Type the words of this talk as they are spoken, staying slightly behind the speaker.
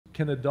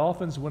Can the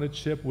Dolphins win a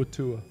chip with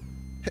Tua?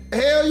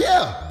 Hell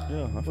yeah.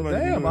 Yeah, I feel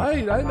Damn, I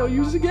didn't know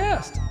you was a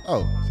guest.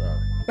 Oh, sorry.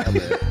 My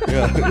bad.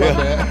 Yeah, My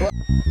bad.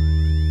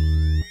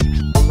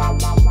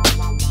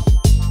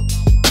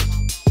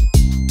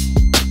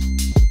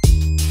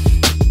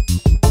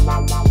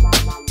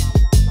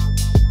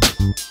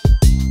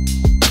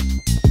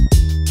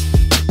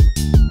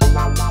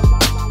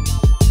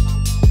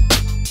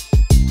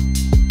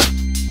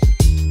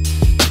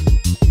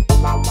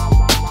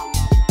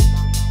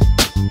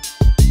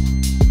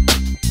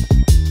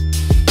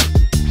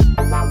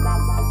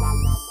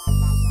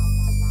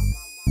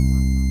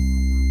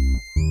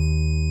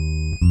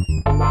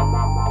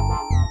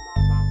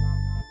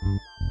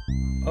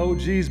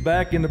 OG's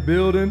back in the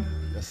building.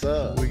 Yes,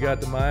 sir. We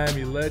got the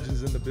Miami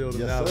Legends in the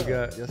building Yes, now. sir. We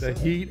got Yes, the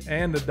sir. Heat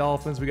and the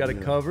Dolphins. We got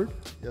it covered.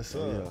 Yes,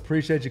 sir.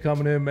 Appreciate you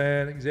coming in,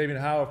 man. Xavien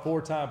Howard,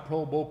 4-time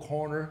Pro Bowl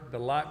corner, the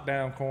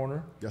lockdown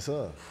corner. Yes,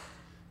 sir.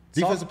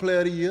 Defensive Player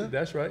of the Year.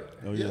 That's right.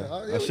 Oh, yeah.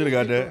 Yeah, I should have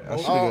got that. I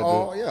should have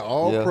got that. Yeah,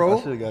 all pro.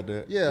 I should have got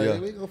that. Yeah,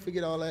 we gonna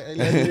forget all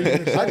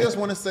that. I just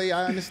want to say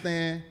I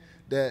understand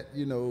that,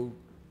 you know,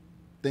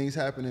 things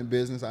happen in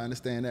business. I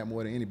understand that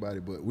more than anybody,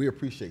 but we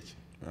appreciate you.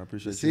 I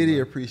appreciate The city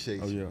you.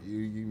 appreciates Oh, you. yeah.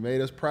 You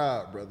made us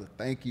proud, brother.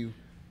 Thank you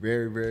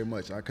very, very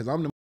much. Because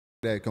I'm the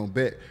that gonna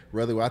bet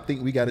whether I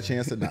think we got a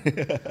chance or not.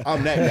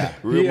 I'm that guy.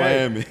 Real Yeah.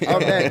 Miami. I'm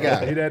that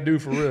guy. He that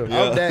dude for real.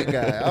 I'm that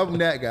guy. I'm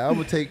that guy. I'm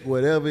gonna take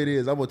whatever it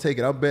is. I'm gonna take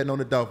it. I'm betting on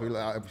the Dolphins.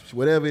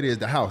 Whatever it is,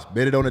 the house.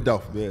 Bet it on the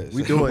Dolphins. Yes.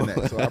 We doing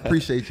that. So I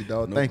appreciate you,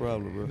 dog. No Thank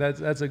problem, bro.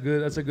 That's a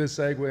good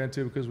segue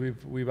into, because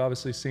we've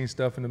obviously seen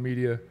stuff in the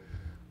media.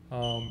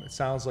 It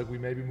sounds like we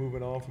may be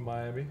moving on from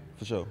Miami.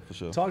 For sure, for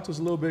sure. Talk to us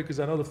a little bit, because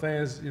I know the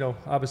fans, you know,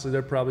 obviously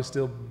they're probably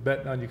still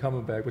betting on you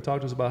coming back. But talk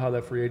to us about how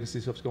that free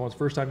agency stuff's going. It's the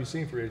first time you've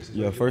seen free agency.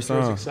 Yeah, Like, first it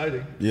was time.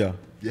 exciting. Yeah.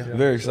 Yeah.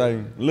 Very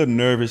exciting. A little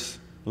nervous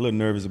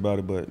about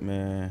it, but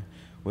man,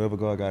 whatever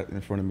God got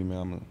in front of me,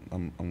 man,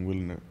 I'm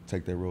willing to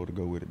take that road to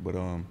go with it. But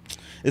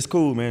it's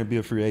cool, man, to be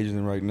a free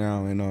agent right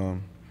now, and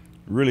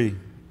really,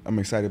 I'm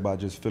excited about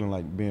just feeling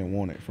like being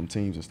wanted from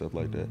teams and stuff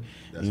like that.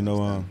 That's You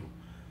know, understandable.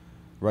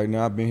 right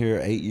now I've been here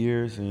 8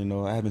 years, and you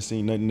know I haven't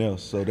seen nothing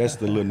else, so that's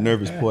the little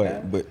nervous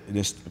part. But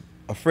it's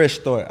a fresh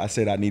start. I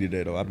said I needed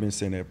that though. I've been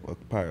saying that for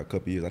probably a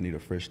couple years. I need a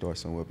fresh start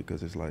somewhere,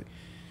 because it's like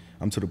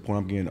I'm to the point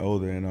I'm getting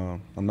older,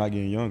 and I'm not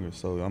getting younger.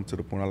 So I'm to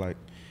the point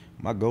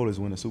my goal is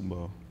win a Super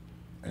Bowl.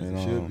 As And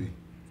it should be.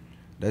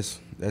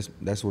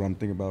 that's what I'm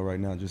thinking about right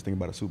now. Just thinking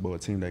about a Super Bowl, a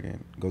team that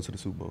can go to the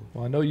Super Bowl.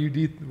 Well, I know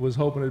UD was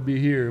hoping to be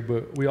here,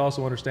 but we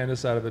also understand this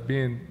side of it.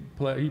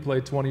 He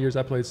played 20 years,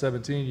 I played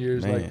 17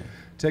 years. Man. Like,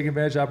 taking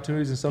advantage of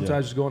opportunities, and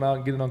sometimes just going out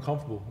and getting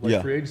uncomfortable. Like,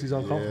 Yeah. free agency's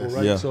uncomfortable, Yes.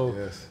 right? Yeah. So,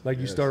 Yes. like,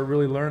 you Yes. start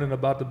really learning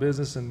about the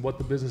business and what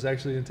the business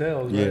actually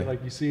entails, right? Yeah.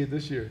 Like, you see it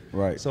this year.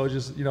 Right. So,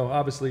 just, you know,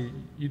 obviously,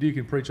 UD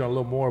can preach on a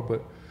little more,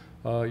 but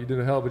you did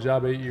a hell of a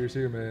job 8 years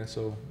here, man.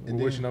 So, we're then-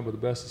 wishing number the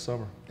best this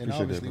summer. And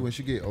Appreciate obviously, that, once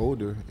you get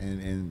older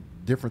and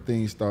different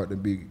things start to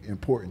be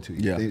important to you,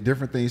 Yeah.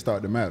 different things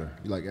start to matter.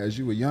 Like, as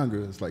you were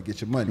younger, it's like,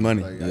 get your money.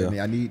 Money, Like,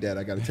 yeah. I need that.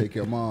 I got to take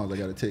care of moms. I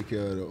got to take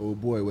care of the old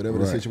boy, whatever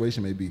the Right.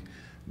 situation may be.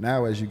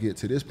 Now, as you get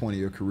to this point of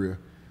your career,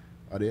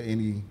 are there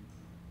any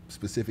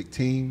specific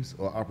teams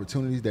or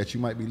opportunities that you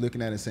might be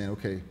looking at and saying,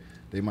 okay,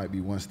 they might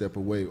be one step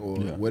away or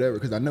Yeah. whatever?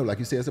 Because I know, like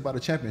you said, it's about a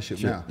championship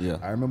Sure, now. yeah.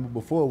 I remember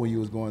before when you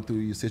was going through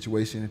your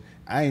situation,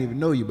 I didn't even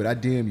know you, but I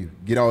DM you.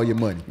 Get all your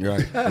money.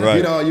 Right, right.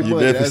 Get all your You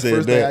money. definitely That's the said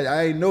first that. thing.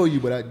 I ain't know you,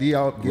 but I did get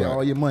Right.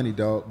 all your money,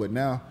 dog. But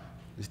now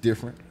it's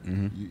different.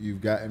 Mm-hmm.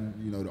 You've gotten,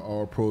 you know, the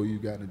All Pro.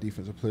 You've gotten the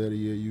Defensive Player of the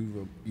Year.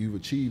 You've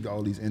achieved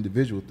all these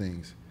individual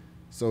things.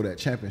 So that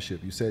championship,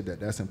 you said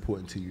that's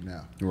important to you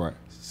now. Right.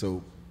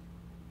 So,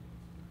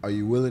 are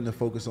you willing to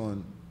focus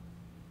on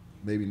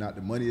maybe not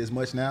the money as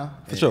much now,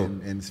 For sure.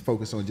 and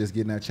focus on just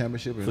getting that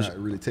championship and not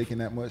really taking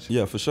that much?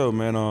 Yeah, for sure,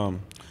 man.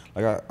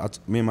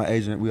 Like me and my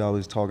agent, we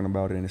always talking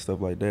about it and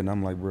stuff like that, and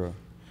I'm like, bro,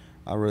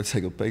 I'd rather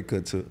take a pay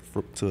cut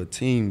to a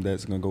team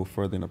that's gonna go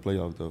further in the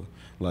playoffs though.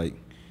 Like,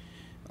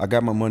 I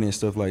got my money and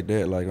stuff like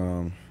that. Like,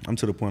 I'm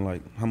to the point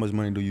like, how much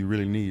money do you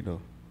really need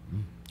though?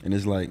 And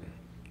it's like,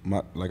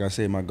 like I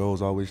said, my goal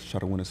is always try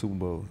to win a Super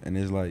Bowl, and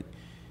it's like,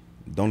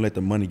 don't let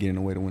the money get in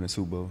the way to win a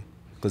Super Bowl,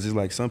 because it's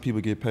like some people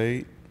get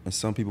paid and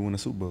some people win a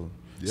Super Bowl.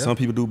 Yeah. Some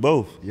people do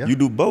both. Yeah. You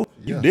do both.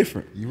 Yeah. You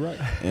different. You're right.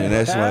 And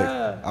that's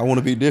like, I want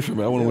to be different,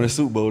 man. I want to win a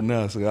Super Bowl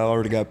now, so I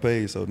already got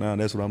paid. So now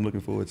that's what I'm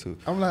looking forward to.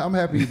 I'm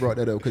happy you brought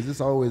that up, because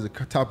it's always a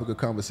topic of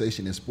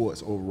conversation in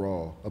sports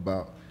overall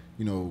about,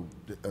 you know,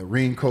 a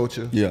ring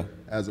culture, Yeah.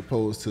 as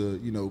opposed to,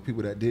 you know,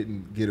 people that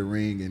didn't get a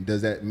ring, and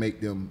does that make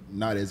them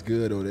not as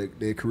good or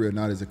their career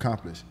not as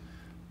accomplished?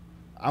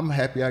 I'm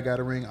happy I got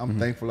a ring. I'm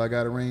thankful I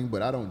got a ring,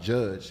 but I don't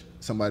judge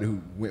somebody who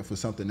went for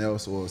something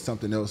else or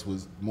something else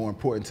was more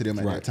important to them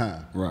at that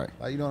time. Right.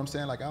 Like, you know what I'm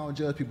saying? Like, I don't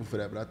judge people for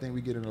that, but I think we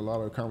get in a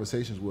lot of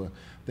conversations where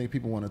I think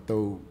people want to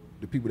throw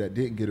the people that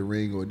didn't get a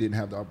ring or didn't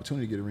have the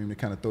opportunity to get a ring, to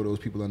kind of throw those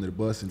people under the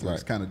bus and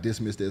just kind of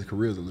dismiss their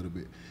careers a little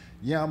bit.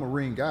 Yeah, I'm a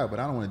ring guy, but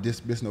I don't want to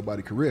dismiss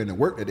nobody's career and the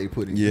work that they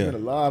put in. Yeah. A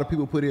lot of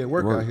people put in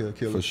work out here,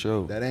 killer, for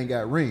sure. that ain't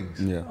got rings.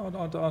 Yeah. On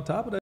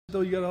top of that,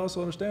 though, you got to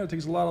also understand it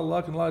takes a lot of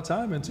luck and a lot of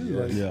time in too.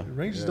 Like, Yeah.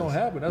 rings just don't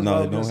happen. That's No, what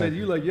I they was gonna don't say to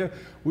you.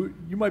 Like,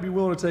 you might be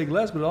willing to take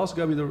less, but it also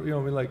got to be the, you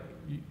know, I mean, like,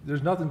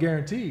 there's nothing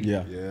guaranteed.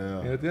 Yeah. Yeah.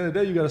 And at the end of the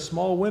day, you got a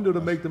small window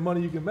to make the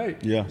money you can make.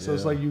 Yeah. So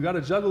it's like you got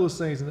to juggle those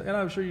things, and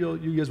I'm sure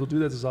you guys will do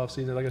that this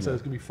offseason. Like I said,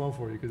 it's gonna be fun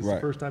for you because it's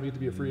the first time you get to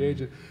be a free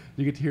agent.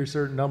 You get to hear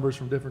certain numbers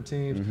from different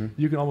teams.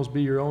 You can almost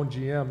be your own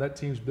GM. That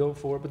team's built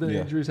for it, but then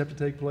injuries have to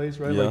take place,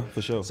 right? Yeah, like,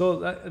 for sure. So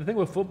the thing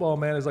with football,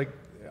 man, is like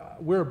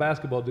we're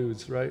basketball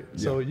dudes, right?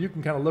 So you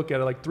can kind of look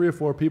at it like 3 or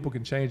 4 people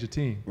can change a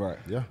team. Right.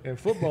 Yeah. In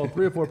football,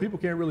 3 or 4 people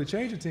can't really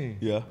change a team.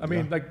 Yeah. I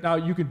mean, like now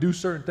you can do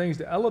certain things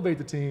to elevate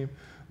the team,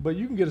 but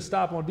you can get a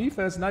stop on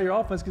defense. And now your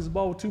offense gets the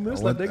ball with 2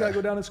 minutes left. They got to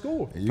go down and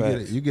score. You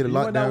get a You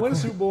went down, lockdown. win a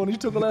Super Bowl, and you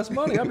took less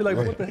money. I'd be like,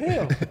 what the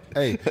hell?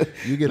 Hey,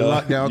 you get a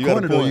lockdown you got a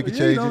corner though, point. you can You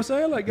change know what I'm it.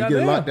 saying? Like, You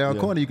get a goddamn. lockdown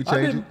corner, you can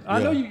change it.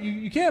 I know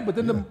you can't, but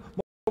then the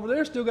over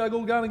there still got to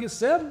go down and get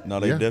 7. No,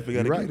 they Yeah, definitely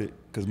got to you're get right. it.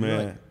 Because, You're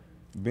man,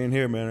 right. being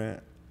here,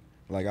 man,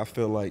 like, I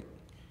feel like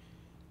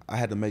I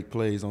had to make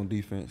plays on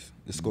defense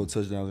to score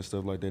touchdowns and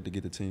stuff like that to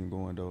get the team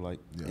going, though, like,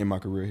 in my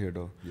career here,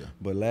 though. Yeah.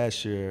 But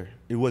last year,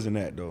 it wasn't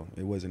that, though.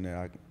 It wasn't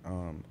that.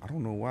 I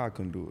don't know why I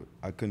couldn't do it.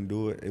 I couldn't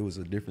do it. It was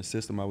a different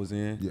system I was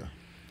in. Yeah.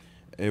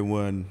 And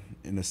when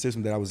in the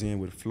system that I was in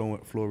with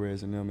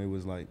Flores and them, it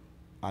was like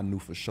I knew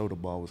for sure the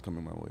ball was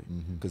coming my way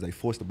because they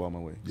forced the ball my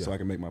way so I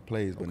could make my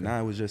plays. But now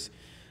it was just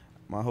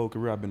my whole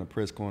career I've been a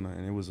press corner,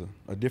 and it was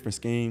a different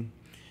scheme.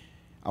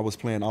 I was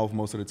playing off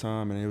most of the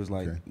time, and it was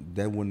like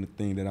that wasn't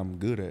the thing that I'm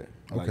good at.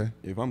 Like,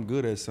 if I'm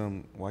good at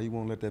something, why you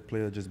won't let that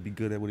player just be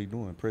good at what he's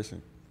doing,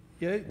 pressing?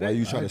 Yeah. Why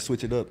you try to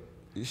switch it up?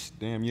 It's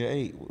damn year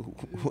 8.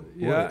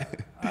 Yeah.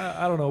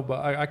 I don't know,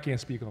 but I can't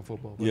speak on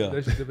football. But Yeah.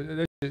 that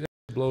shit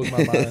blows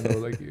my mind though.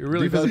 Like it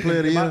really Defensive player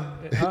of the year?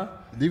 Huh?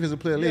 Defensive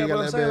player of the Yeah, league but got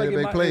I'm that saying,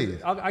 like, big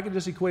plays. I can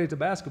just equate it to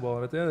basketball,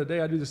 and at the end of the day,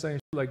 I do the same.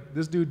 Like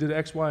this dude did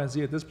X, Y, and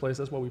Z at this place.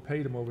 That's why we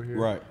paid him over here.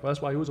 Right. Well,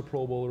 that's why he was a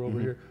Pro Bowler over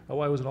here. That's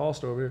why he was an All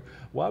Star over here.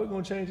 Why are we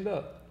going to change it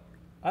up?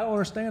 I don't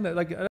understand that.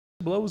 Like that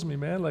blows me,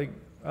 man. Like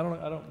I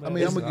don't. I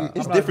mean,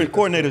 It's different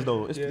coordinators,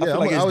 though. I feel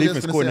like I it's was different just gonna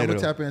say, I'm coordinator. gonna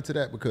tap into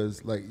that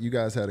because like you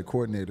guys had a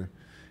coordinator,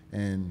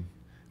 and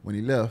when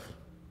he left,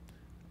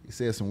 he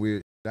said some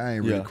weird. I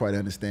ain't really quite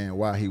understand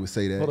why he would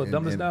say that. Hold on,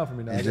 dumb this down for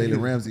me now. And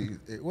Jalen Ramsey,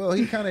 well,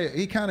 he kind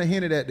of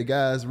hinted at the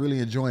guys really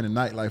enjoying the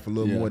nightlife a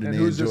little more than And they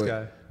who's this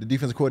enjoy. guy? The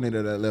defensive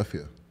coordinator that left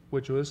here.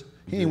 Which was?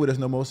 He ain't with us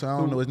no more, so I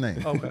don't know his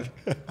name. Okay.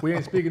 We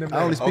ain't speaking of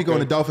I only speak on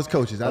the Dolphins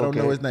coaches. I don't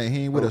know his name.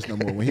 He ain't with us no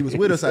more. When he was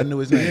with us, I knew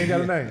his name. He ain't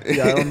got a name.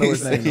 Yeah, I don't know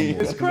his name no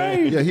more. It's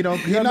crazy. Yeah, he not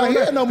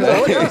here no more.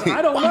 I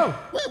don't know.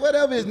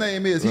 Whatever his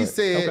name is, he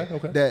said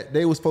Okay. that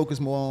they was focused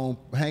more on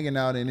hanging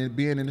out and then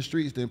being in the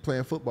streets than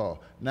playing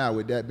football. Now,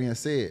 with that being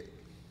said,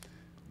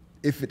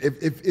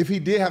 if he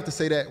did have to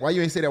say that, why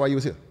you ain't say that while you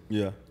was here?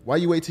 Yeah. Why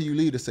you wait till you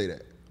leave to say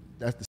that?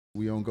 That's the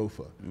we don't go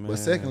for. Man. But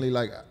secondly,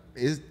 like,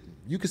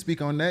 you can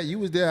speak on that. You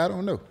was there. I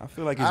don't know. I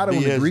feel like it's don't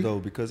BS, agree. though,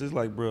 because it's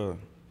like, bro,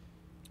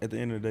 at the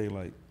end of the day,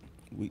 like,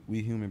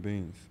 we human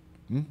beings.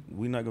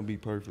 We not going to be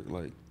perfect.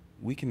 Like,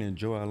 we can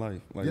enjoy our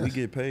life. Like, we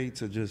get paid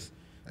to just,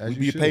 we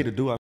get paid to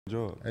do our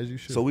job. As you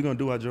should. So we're going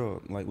to do our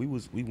job. Like, we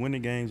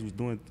winning games, was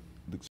doing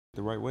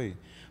the right way.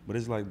 But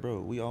it's like,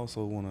 bro, we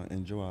also want to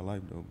enjoy our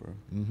life, though,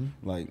 bro.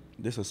 Like,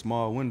 this a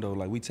small window.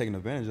 Like, we taking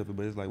advantage of it,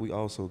 but it's like we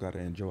also got to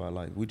enjoy our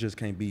life. We just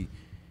can't be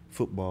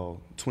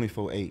football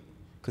 24/8.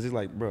 Because it's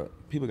like, bro,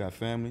 people got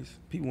families.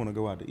 People want to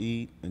go out to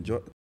eat, enjoy.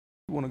 People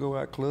want to go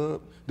out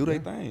club, do their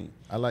thing.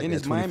 I like in that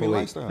this Miami 24/8.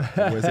 lifestyle.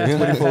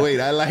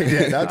 24/8. I like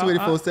that. Not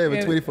 24/7,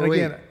 And 24/8.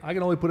 Again, I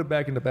can only put it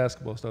back into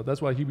basketball stuff.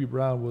 That's why Hubie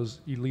Brown was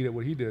elite at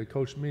what he did.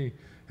 Coached me.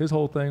 His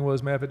whole thing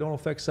was, man, if it don't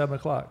affect 7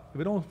 o'clock, if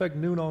it don't affect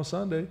noon on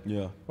Sunday,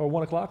 or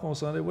 1 o'clock on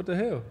Sunday, what the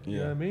hell? You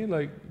know what I mean?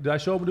 Like, did I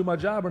show up and do my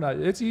job or not?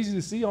 It's easy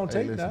to see on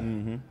tape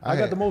now. I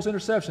got the most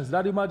interceptions. Did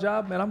I do my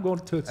job? Man, I'm going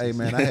to Tootsies. Hey,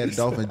 man, I had the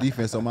Dolphins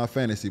defense on my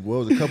fantasy. Boy,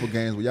 it was a couple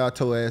games where y'all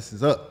tore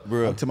asses up.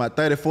 Bro. Up to my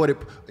 30, 40.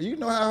 You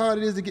know how hard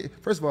it is to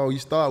get. First of all, you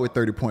start with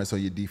 30 points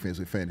on your defense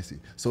with fantasy.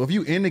 So if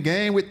you in the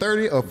game with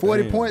 30 or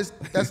 40 points,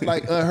 that's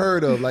like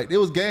unheard of. Like, there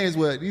was games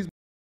where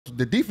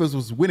the defense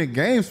was winning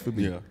games for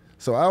me. Yeah.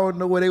 So I don't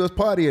know where they was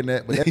partying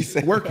at, but that's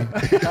working.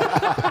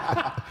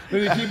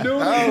 Did he keep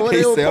doing I don't know it? where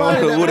they was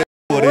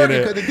partying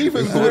at. Because the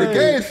defense was winning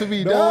games for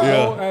me,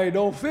 dog. Hey,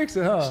 don't fix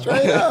it, huh?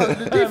 Straight up,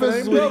 the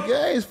defense was winning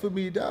games for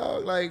me,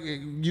 dog. Like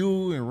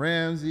you and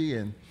Ramsey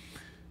and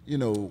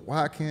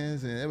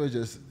Watkins, and it was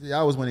just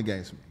I was winning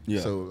games for me. Yeah.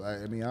 So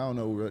I mean, I don't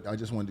know. I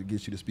just wanted to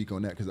get you to speak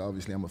on that because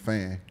obviously I'm a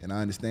fan and I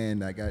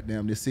understand that.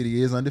 Goddamn, this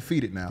city is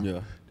undefeated now.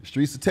 Yeah. The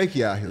streets will take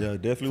you out here. Yeah,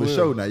 definitely for will.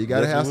 sure. Now you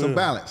got to have Definitely some will.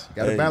 balance. You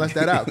got to balance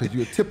that out because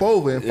you'll tip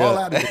over and fall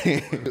out of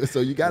it.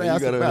 So you got to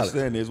have some balance.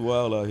 Understand it's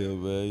wild out here,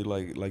 man.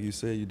 Like you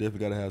said, you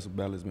definitely got to have some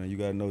balance, man. You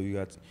got to know you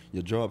got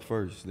your job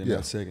first, then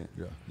that second.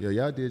 Yeah,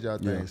 y'all did y'all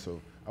thing. Yeah.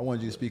 So I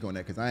wanted you to speak on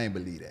that because I ain't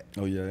believe that.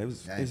 Oh yeah,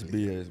 it's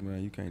BS,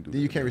 man. You can't do that.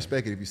 Then you can't man.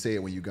 respect it if you say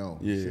it when you gone.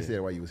 You Yeah. should say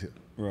it while you was here.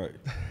 Right.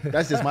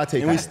 That's just my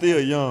take And on we it. still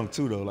young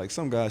too, though. Like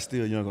some guys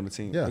still young on the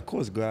team. Yeah. Of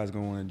course, guys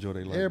gonna want to enjoy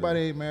their life. Everybody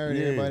though. ain't married.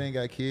 Yeah. Everybody ain't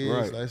got kids.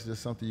 Right. That's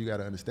just something you got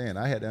to understand.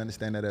 I had to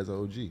understand that as an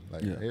OG.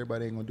 Like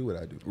everybody ain't gonna do what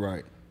I do.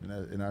 Right.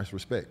 and that's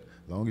respect.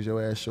 As long as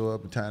your ass show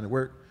up in time to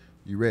work,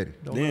 you ready.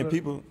 Then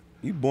people,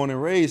 you born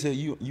and raised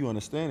here, you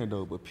understand it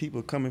though. But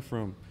people coming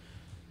from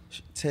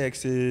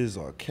Texas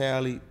or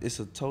Cali, it's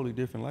a totally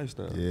different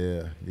lifestyle.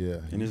 Yeah.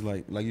 And it's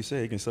like you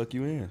said, it can suck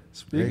you in.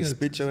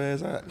 Spit your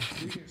ass out.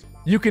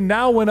 You can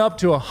now win up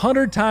to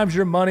 100 times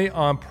your money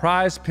on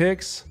Prize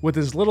Picks with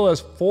as little as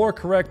 4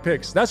 correct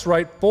picks. That's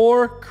right,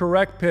 4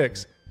 correct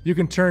picks. You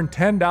can turn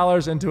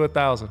 $10 into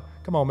 $1,000.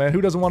 Come on, man, who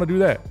doesn't want to do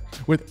that?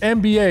 With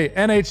NBA,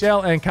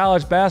 NHL, and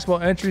college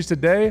basketball entries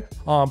today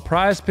on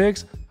Prize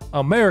Picks,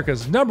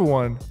 America's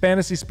 #1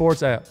 fantasy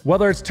sports app.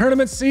 Whether it's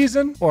tournament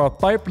season or a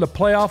fight for the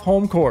playoff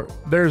home court,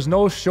 there's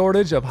no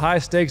shortage of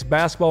high-stakes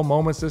basketball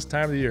moments this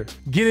time of the year.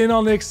 Get in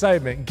on the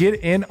excitement.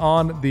 Get in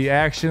on the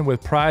action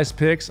with Prize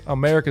Picks,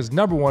 America's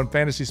 #1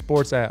 fantasy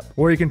sports app,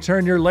 where you can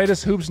turn your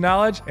latest hoops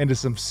knowledge into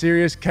some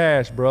serious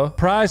cash, bro.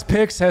 Prize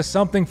Picks has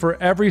something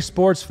for every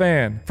sports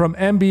fan, from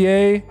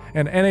NBA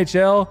and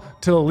NHL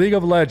to the League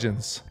of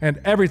Legends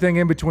and everything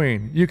in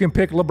between. You can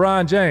pick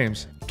LeBron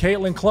James,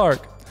 Caitlin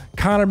Clark,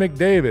 Connor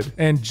McDavid,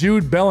 and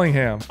Jude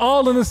Bellingham,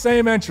 all in the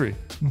same entry.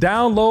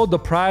 Download the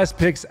Prize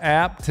Picks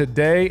app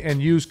today and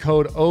use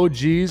code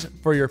OGs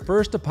for your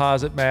first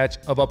deposit match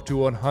of up to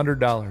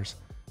 $100.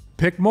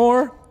 Pick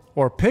more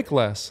or pick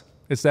less.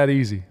 It's that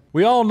easy.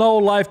 We all know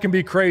life can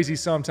be crazy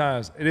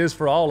sometimes. It is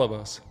for all of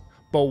us.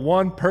 But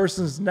one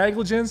person's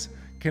negligence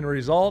can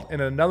result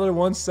in another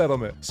one's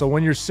settlement. So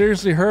when you're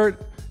seriously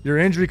hurt, your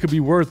injury could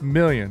be worth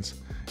millions.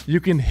 You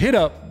can hit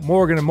up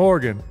Morgan &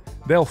 Morgan.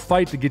 They'll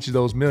fight to get you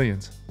those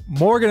millions.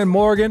 Morgan &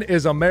 Morgan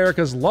is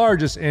America's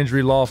largest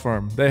injury law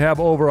firm. They have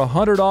over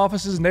 100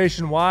 offices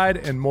nationwide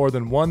and more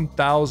than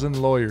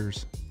 1,000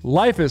 lawyers.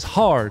 Life is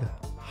hard.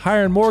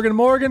 Hiring Morgan &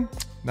 Morgan?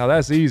 Now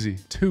that's easy.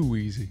 Too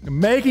easy.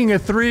 Making a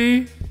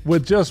 3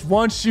 with just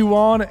one shoe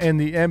on in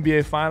the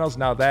NBA Finals?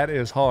 Now that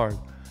is hard.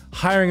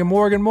 Hiring a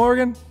Morgan &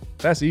 Morgan?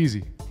 That's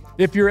easy.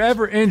 If you're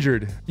ever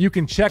injured, you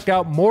can check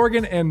out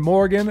Morgan &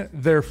 Morgan.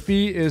 Their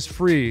fee is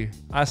free.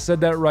 I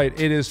said that right.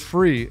 It is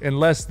free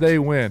unless they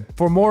win.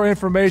 For more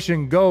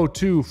information, go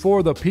to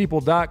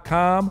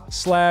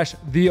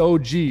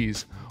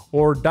forthepeople.com/theogs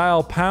or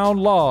dial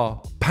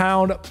 #law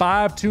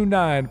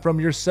 #529 from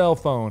your cell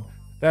phone.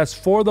 That's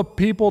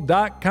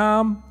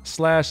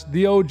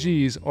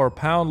forthepeople.com/theogs or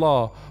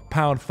 #law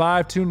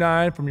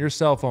 #529 from your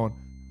cell phone.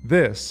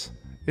 This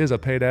is a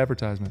paid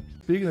advertisement.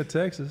 Speaking of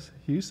Texas,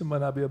 Houston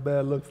might not be a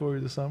bad look for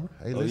you this summer.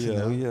 Hey, listen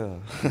now.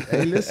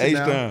 Hey, listen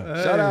now.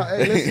 H-time. Shout out,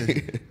 hey,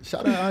 listen.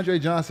 Shout out Andre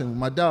Johnson,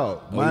 my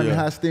dog. Miami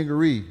High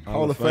Stingery,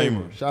 Hall of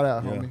Famer. Shout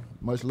out, homie.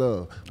 Much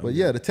love. But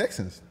the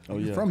Texans.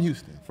 From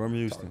Houston. From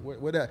Houston.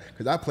 What that?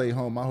 Because I played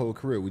home my whole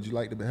career. Would you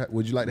like to have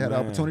the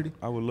opportunity?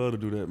 I would love to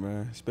do that,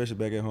 man. Especially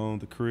back at home,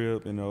 the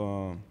crib. And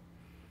I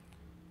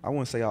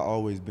wouldn't say I've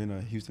always been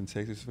a Houston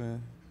Texas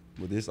fan.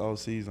 But this all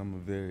season, I'm a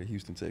very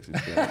Houston Texas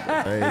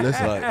fan. Hey,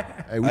 listen.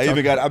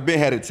 I've been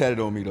had it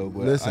tatted on me though.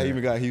 But listen, I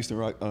even got Houston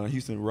Rockets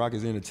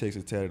and the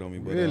Texas tatted on me.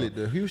 But, really,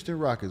 the Houston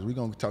Rockets. We're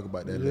gonna talk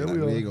about that. Yeah,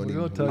 we ain't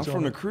gonna touch on I'm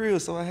from the crib,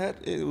 so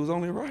it was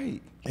only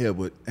right. Yeah,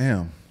 but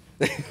damn.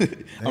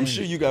 I'm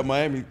sure you got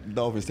Miami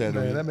Dolphins tatted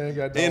on you. That man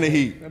got in the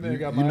Heat. That man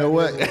got you know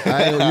what? You're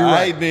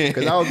right.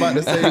 Because I was about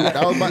to say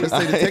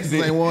the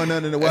Texans ain't won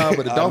nothing in a while,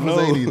 but the Dolphins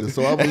ain't either.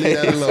 So I will leave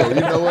that alone.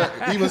 You know what?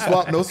 Even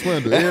swap no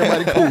swindle.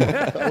 Everybody cool.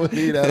 I will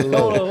leave that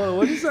alone. Hold on.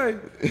 What'd you say?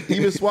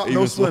 Even swap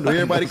no swindle.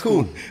 Everybody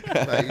cool.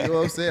 Like, you know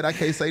what I'm saying? I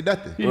can't say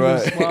nothing. Even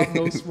swap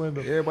no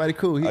swindle. Everybody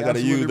cool. He I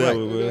gotta use that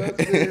one, man.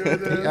 He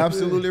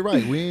absolutely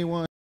right. We ain't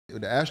won.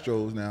 The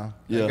Astros now.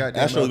 Yeah,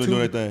 Astros been doing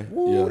their thing.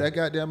 Woo, that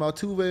goddamn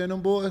Altuve and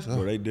them boys.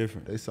 Bro, they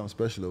different. They something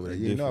special over there.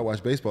 You know I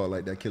watch baseball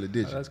like that, killer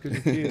digit. That's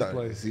because your kids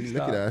play. See,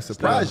 look at that. I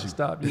surprised you.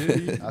 Stop.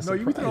 No,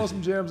 you be throwing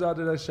some gems out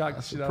there that shock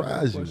the shit out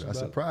of me. I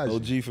surprised you.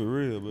 OG for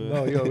real, man.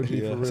 No, OG for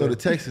real. So the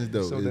Texans,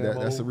 though,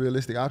 that's a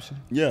realistic option?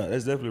 Yeah,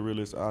 that's definitely a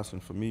realistic option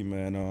for me,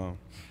 man.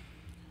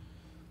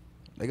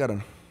 They got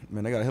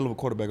a hell of a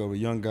quarterback over a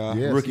young guy.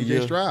 Yeah, rookie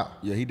year. Stroud.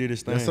 Yeah, he did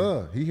his thing. Yes,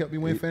 sir. He helped me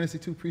win fantasy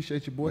too.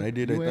 Appreciate you, boy. They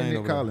did their thing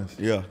over Collins.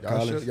 there. Yeah,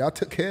 Collins. Y'all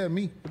took care of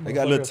me. They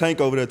got a little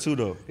tank over there too,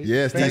 though.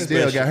 Yes, he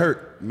still got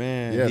hurt.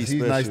 Man, yes,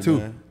 he's nice too.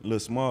 Man. Little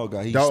small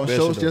guy. He's Dalton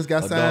special. Schultz just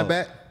got signed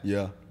back.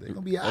 Yeah, they gonna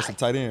be all right. That's a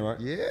tight end, right?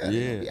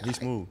 Yeah, he's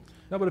smooth.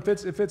 No, but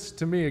if it's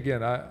to me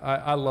again,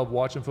 I love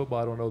watching football.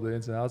 I don't know the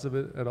ins and outs of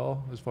it at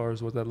all as far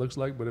as what that looks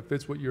like. But if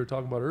it's what you were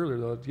talking about earlier,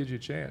 though, it gives you a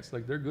chance.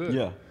 Like they're good.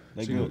 Yeah,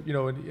 they're good. You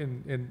know,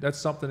 and that's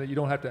something that you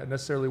don't have to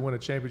necessarily win a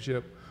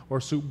championship or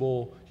Super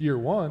Bowl year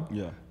one.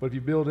 Yeah. But if you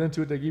build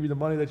into it, they give you the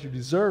money that you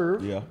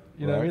deserve. Yeah.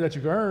 You know what I mean? That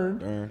you've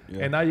earned.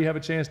 Yeah. And now you have a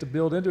chance to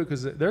build into it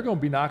because they're going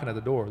to be knocking at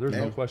the door. There's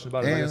no question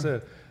about it. Like I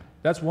said.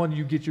 That's one,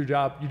 you get your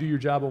job, you do your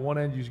job on one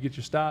end, you get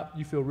your stop,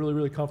 you feel really,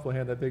 really comfortable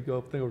hand that big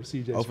thing over to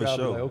CJ Stroud. For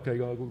sure. Like, okay,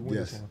 go win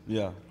this one.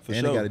 Yeah, for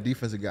and sure. they got a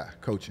defensive guy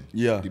coaching.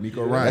 Yeah.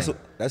 D'Amico Ryan.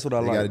 That's what I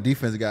like. They got a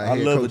defensive guy I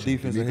love coaching. the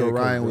defensive D'Amico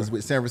head Ryan coach, was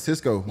with San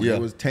Francisco when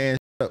it was tan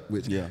up,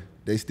 which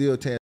they still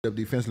tan up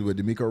defensively, but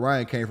D'Amico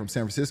Ryan came from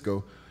San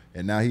Francisco,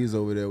 and now he's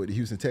over there with the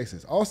Houston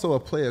Texans. Also a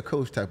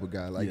player-coach type of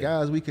guy, like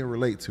guys we can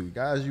relate to,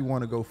 guys you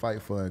want to go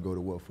fight for and go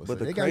to war for. But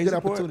so they got a good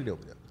opportunity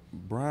over there.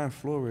 Brian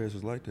Flores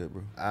was like that,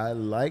 bro. I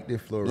liked it,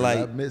 Flores. Like,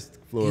 I missed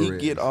Flores. He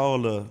get all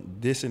the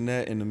this and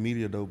that in the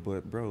media, though,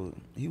 but, bro,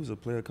 he was a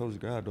player coach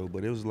guy, though,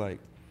 but it was like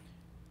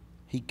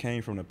he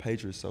came from the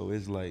Patriots, so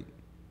it's like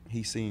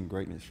he seen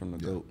greatness from the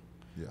GOAT.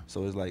 Yeah.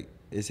 So it's like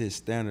it's his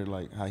standard,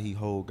 like how he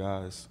hold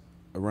guys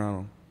around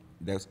him.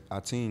 That's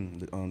our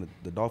team,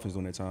 the Dolphins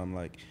on that time,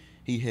 like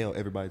he held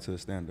everybody to a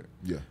standard.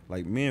 Yeah.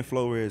 Like me and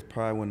Flores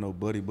probably wasn't no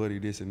buddy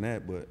this and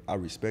that, but I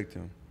respect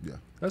him. Yeah.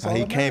 That's how all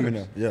he that came in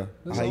matters. there. Yeah.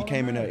 That's How he all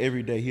came that in there matters.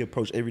 every day. He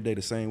approached every day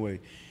the same way.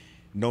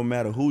 No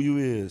matter who you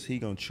is, he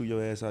gonna chew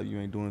your ass out. You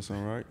ain't doing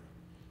something right.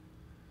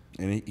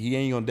 And he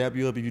ain't gonna dap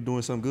you up if you're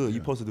doing something good. You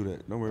supposed to do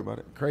that. Don't worry about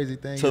it. Crazy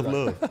thing. Tough is,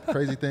 love.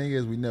 Crazy thing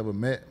is we never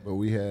met, but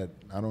we had,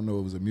 I don't know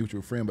if it was a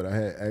mutual friend, but I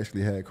had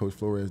actually had Coach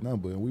Flores'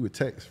 number, and we would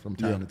text from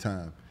time to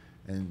time,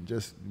 and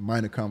just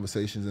minor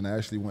conversations. And I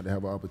actually wanted to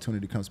have an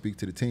opportunity to come speak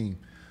to the team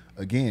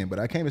again. But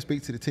I came to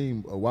speak to the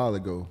team a while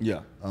ago.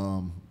 Yeah.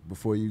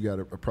 Before you got,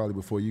 probably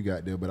before you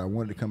got there, but I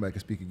wanted to come back and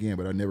speak again,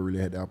 but I never really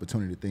had the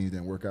opportunity. Things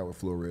didn't work out with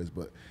Flores,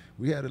 but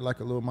we had like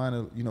a little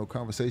minor,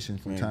 conversation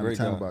from time to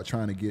time about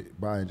trying to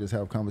get by and just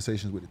have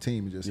conversations with the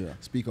team and just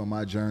speak on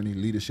my journey,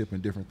 leadership,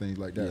 and different things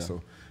like that. Yeah.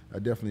 So I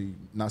definitely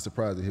not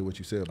surprised to hear what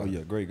you said about it. Oh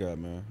yeah, great guy,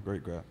 man,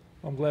 great guy.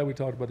 I'm glad we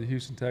talked about the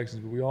Houston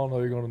Texans, but we all know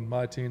you're going to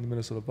my team, the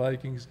Minnesota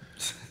Vikings.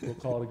 We'll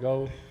call it a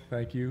go.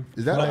 Thank you.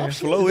 Is that an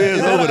option? Flo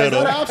is over there,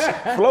 though.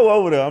 Flo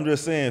over there. I'm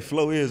just saying,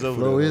 Flo is over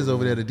there. Flo is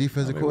over there, the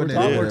defensive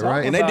coordinator,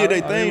 right? And they did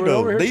their thing,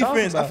 though.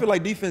 Defense, I feel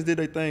like defense did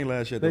their thing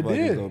last year at the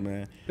Vikings, though,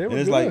 man. They were and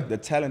it's good. like the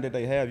talent that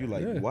they have, you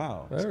like,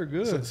 wow. They were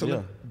good.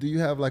 So do you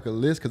have like a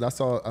list?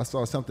 Because I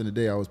saw something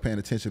today. I was paying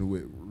attention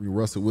with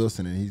Russell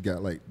Wilson, and he's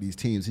got like these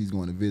teams he's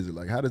going to visit.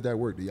 Like, how does that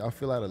work? Do y'all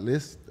fill out a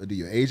list? Or do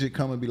your agent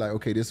come and be like,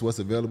 okay, this is what's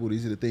available.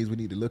 These are the things we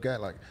need to look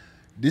at. Like,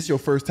 this is your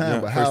first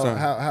time, but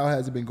how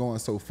has it been going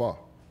so far?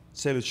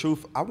 Say the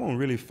truth, I won't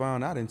really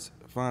find out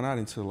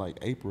until like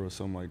April or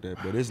something like that.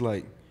 But it's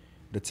like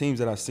the teams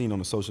that I seen on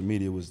the social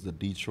media was the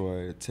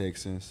Detroit, the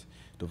Texans,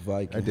 the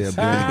Vikings.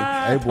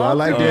 Hey, boy, I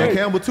like Dan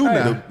Campbell too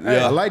now.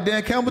 I like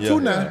Dan Campbell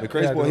too now. The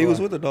crazy boy, he was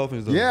with the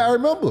Dolphins though. Yeah, I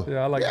remember. Yeah,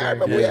 I like Dan. I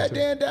remember we had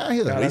Dan down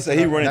here. They say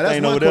he running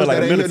thing over there like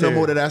a military. No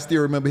more that I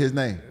still remember his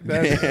name.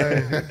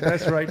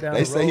 That's right down the road.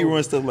 They say he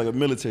runs stuff like a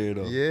military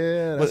though.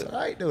 Yeah, that's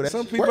right though.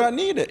 Some people I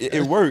need it.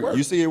 It worked.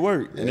 You see it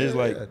worked. And it's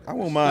like, I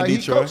won't mind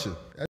Detroit.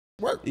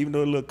 Even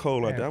though it look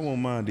cold like that, I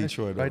won't mind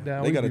Detroit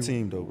though. They got a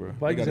team though, bro.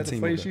 Vikings have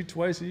to face you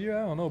twice a year.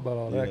 I don't know about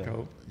all that,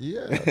 Coach.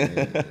 Yeah.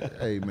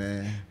 Hey,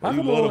 man. How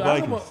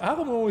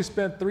come when we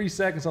spend 3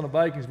 seconds on the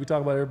Vikings, we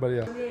talk about everybody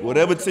else?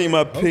 Whatever team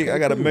I pick, I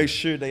got to make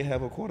sure they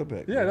have a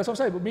quarterback. Yeah, that's what I'm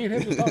saying. But me and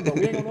him just talking about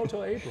we ain't gonna know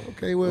till April.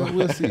 Okay, well,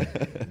 we'll see.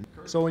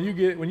 So when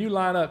you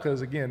line up, because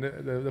again,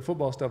 the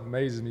football stuff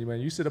amazes me, man.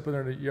 You sit up in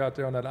there, you're out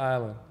there on that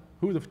island.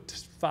 Who are the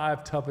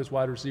 5 toughest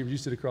wide receivers? You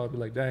sit across and be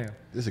like, damn.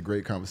 This is a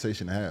great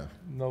conversation to have.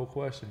 No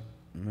question.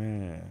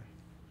 Man,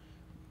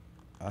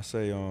 I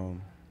say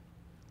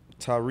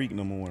Tyreek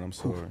 #1. I'm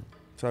sorry,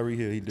 Tyreek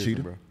Hill. He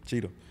different, bro.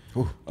 Cheetah.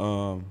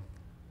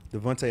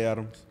 Devontae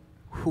Adams.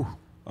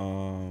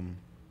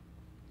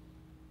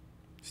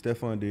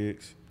 Stephon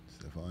Diggs.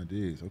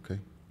 Okay.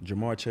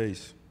 Jamar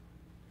Chase.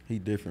 He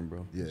different,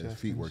 bro. Yeah, his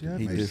feet work.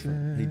 He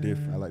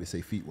different. I like to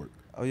say feet work.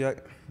 Oh yeah,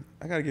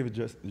 I gotta give it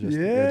Justin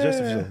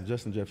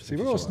Jefferson. See,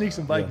 we're gonna sneak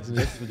some Vikings in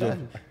this.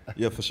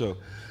 Yeah, for sure.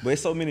 But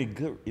it's so many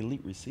good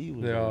elite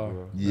receivers. There are.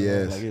 Bro.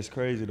 Yes. Like it's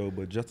crazy though.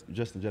 But Justin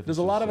Jefferson. Does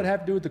a lot of it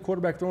have to do with the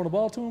quarterback throwing the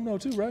ball to him though,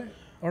 too, right?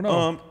 Or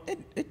no?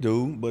 It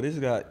do, but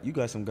you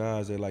got some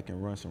guys that like can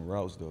run some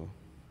routes though.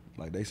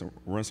 Like they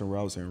run some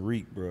routes and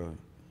Reek, bro.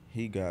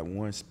 He got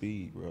one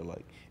speed, bro.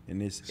 Like,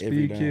 and it's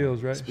every down. Speed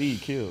kills, right?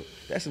 Speed kills.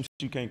 That's some shit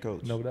you can't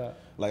coach. No doubt.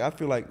 Like I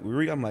feel like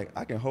I'm like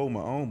I can hold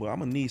my own, but I'm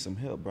gonna need some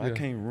help, bro. I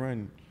can't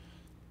run.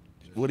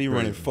 What are you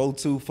running?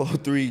 4.2,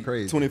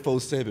 4.3,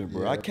 24/7,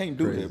 bro. I can't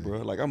do that,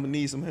 bro. Like I'm gonna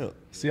need some help.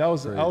 See, I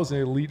was an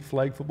elite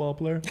flag football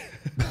player.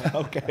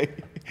 Okay.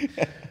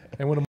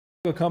 And when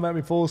a come at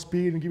me full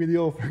speed and give me the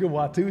old freaking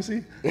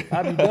Watusi,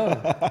 I'd be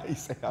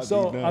done.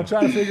 So I'm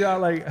trying to figure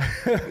out like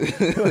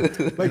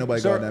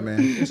nobody got that,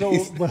 man. So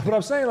but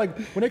I'm saying like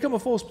when they come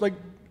at full like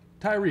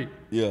Tyreek.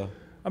 Yeah.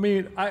 I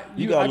mean,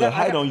 you got a little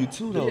height on you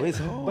too, though. It's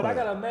hard. But I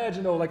gotta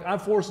imagine though, like I'm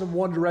forcing him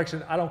one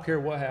direction. I don't care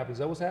what happens. Is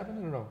that what's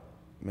happening or no?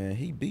 Man,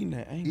 he beating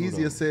that angle.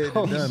 Easier said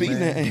than done, beating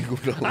man. that angle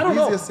though. I don't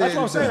know. That's what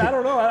I'm saying. I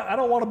don't know. I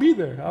don't want to be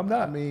there. I'm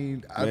not. I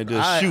mean,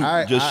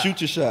 just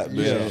shoot your shot,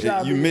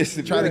 man. You missed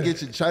it. Try to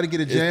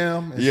get a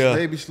jam and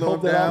maybe slow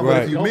it down.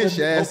 But if you miss,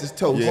 your ass is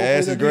toast. Your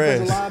ass is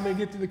grass. Lineman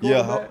get to the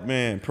quarterback. Yeah,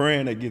 man,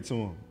 praying that get to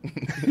him.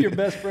 Your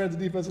best friend's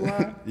the defensive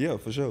line. Yeah,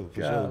 for sure,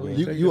 man.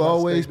 You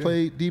always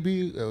played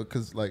DB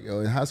because like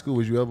in high school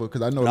was you ever?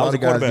 Because I know a lot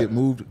of guys get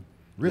moved.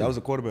 Really? I was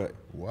a quarterback.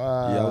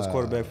 Wow. Yeah, I was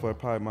quarterback for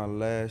probably my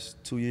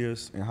last 2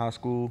 years in high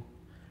school.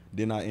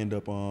 Then I end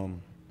up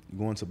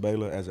going to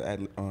Baylor as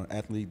an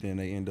athlete. Then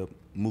they end up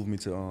moving me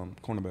to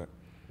cornerback.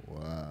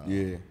 Wow.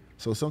 Yeah.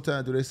 So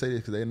sometimes do they say this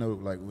because they know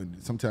like when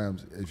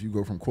sometimes if you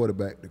go from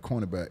quarterback to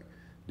cornerback,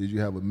 did you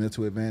have a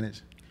mental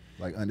advantage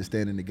like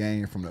understanding the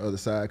game from the other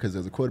side, because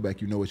as a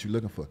quarterback, you know what you're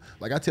looking for.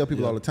 Like I tell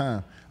people all the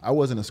time, I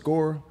wasn't a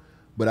scorer,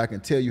 but I can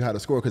tell you how to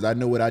score because I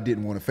know what I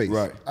didn't want to face.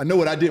 Right. I know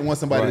what I didn't want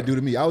somebody to do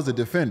to me. I was a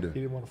defender. He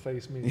didn't want to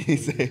face me. he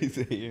said he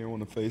didn't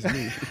want to face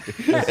me.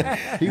 Listen,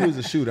 he was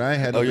a shooter. I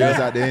ain't had no business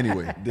out there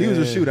anyway. He was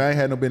a shooter. I ain't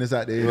had no business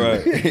out there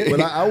anyway. Right. But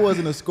I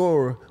wasn't a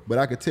scorer, but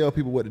I could tell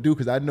people what to do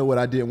because I know what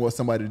I didn't want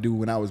somebody to do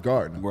when I was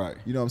guarding. Right.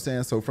 You know what I'm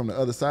saying? So from the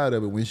other side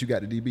of it, once you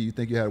got the DB, you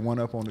think you had one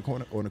up on the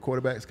corner on the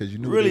quarterbacks because you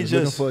knew Really what they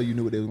were looking for. You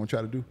knew what they were going to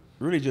try to do.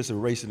 Really just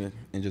erasing it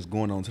and just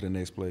going on to the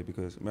next play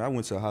because, man, I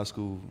went to high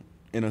school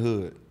in the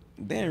hood.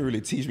 They didn't really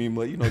teach me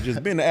much,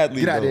 just being an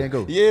athlete. Get out there and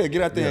go. Yeah,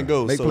 get out there and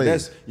go. Make so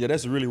plays.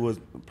 that's really was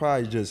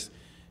probably just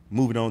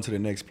moving on to the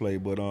next play.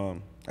 But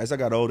as I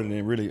got older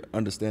and really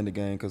understand the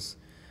game, because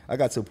I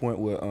got to a point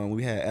where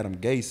we had Adam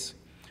Gase.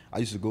 I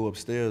used to go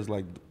upstairs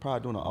like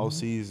probably during the off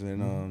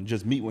season and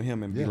just meet with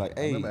him and be like,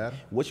 hey,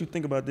 what you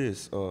think about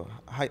this?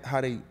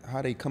 How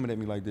they coming at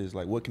me like this?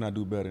 Like, what can I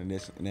do better than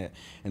this and that?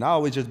 And I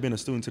always just been a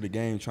student to the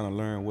game, trying to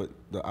learn what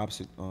the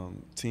opposite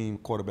team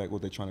quarterback,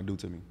 what they're trying to do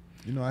to me.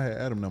 I had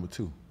Adam number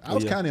 2. I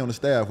was kind of on the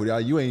staff with y'all.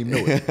 You ain't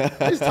even know it.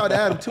 I just talked to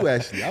Adam too,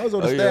 actually. I was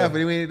on the staff,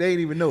 and they didn't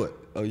even know it.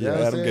 Oh, yeah,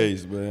 Adam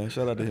Gase, man.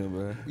 Shout out to him,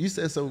 man. You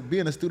said, so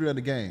being a student of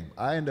the game,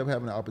 I ended up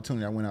having an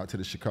opportunity. I went out to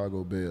the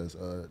Chicago Bears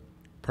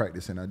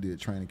practice, and I did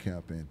training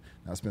camp, and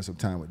I spent some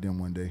time with them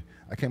one day.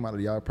 I came out of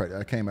the yard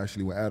practice. I came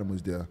actually when Adam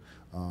was there.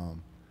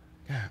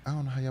 God, I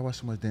don't know how y'all watch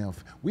so much damn.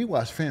 We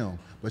watch film,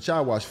 but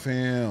y'all watch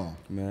film.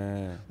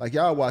 Man. Like,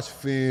 y'all watch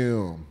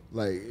film.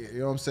 Like, you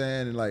know what I'm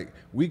saying? And, like,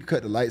 we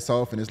cut the lights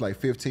off, and it's like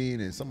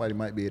 15, and somebody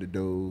might be able to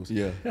doze.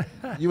 Yeah.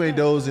 You ain't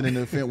dozing in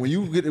the film. When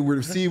you get the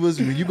receivers,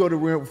 when you go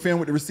to film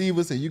with the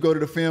receivers, and you go to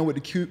the film with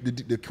the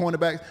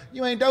cornerbacks,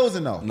 you ain't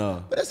dozing, though.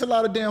 No. But that's a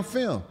lot of damn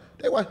film.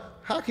 They watch.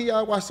 How can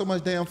y'all watch so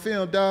much damn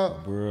film,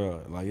 dog?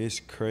 Bruh, like, it's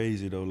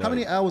crazy, though. Like, how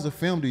many hours of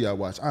film do y'all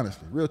watch,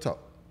 honestly? Real talk.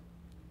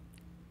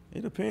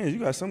 It depends. You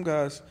got some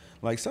guys,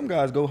 like some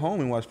guys go home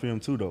and watch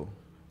film too, though.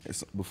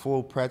 It's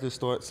before practice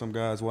starts, some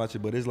guys watch it,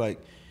 but it's like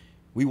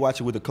we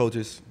watch it with the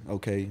coaches,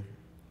 okay,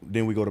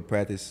 then we go to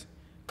practice,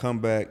 come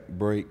back,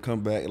 break, come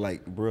back,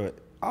 like, bruh,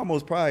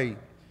 almost probably,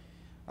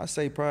 I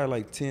say probably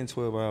like 10,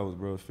 12 hours,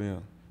 bro,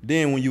 film.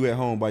 Then when you at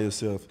home by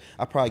yourself,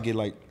 I probably get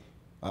like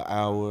an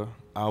hour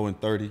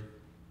and 30.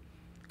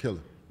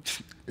 Killer.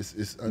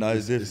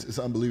 It's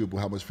unbelievable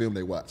how much film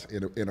they watch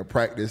in a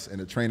practice, in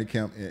a training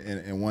camp,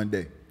 in one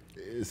day.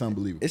 It's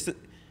unbelievable.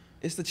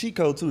 It's the cheat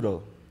code too,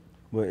 though.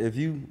 But if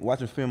you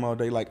watching film all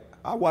day, like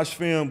I watch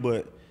film,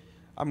 but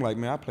I'm like,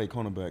 man, I play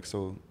cornerback,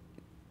 so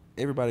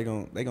everybody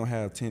gonna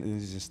have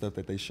tendencies and stuff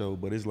that they show.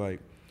 But it's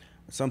like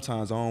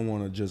sometimes I don't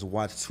want to just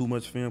watch too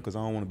much film because I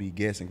don't want to be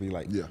guessing. Be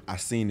like, I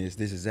seen this.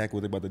 This is exactly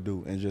what they're about to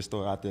do, and just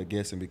start out there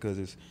guessing because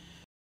if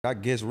I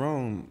guess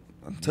wrong,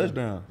 I'm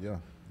touchdown. Yeah,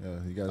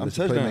 you got to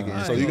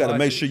touchdown. So you got to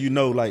make sure you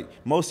know. Like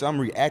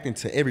I'm reacting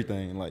to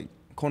everything. Like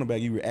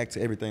cornerback, you react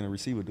to everything the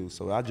receiver do.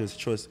 So I just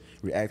trust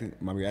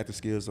my reactive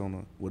skills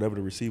on whatever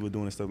the receiver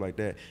doing and stuff like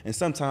that. And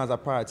sometimes I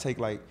probably take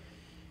like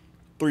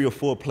 3 or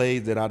 4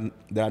 plays that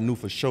I knew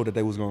for sure that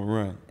they was gonna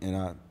run, and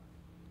I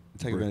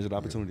take advantage of the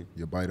opportunity.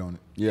 You bite on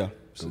it. Yeah.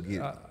 So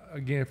get it.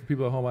 Again, for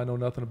people at home, I know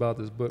nothing about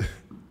this,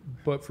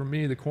 but for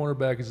me, the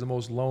cornerback is the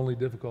most lonely,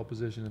 difficult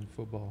position in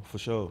football. For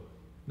sure.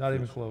 Not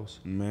even close.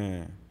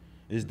 Man,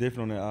 it's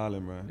different on that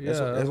island, bro. Yeah,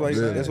 that's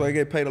why you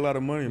get paid a lot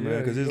of money, man.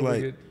 Because it's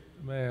like.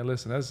 Man,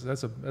 listen,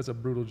 that's a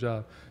brutal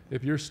job.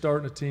 If you're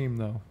starting a team,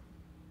 though,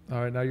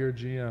 all right, now you're a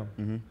GM.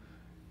 Mm-hmm.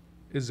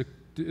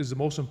 Is the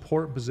most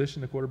important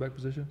position the quarterback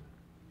position?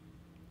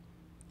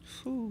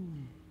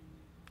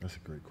 That's a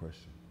great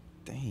question.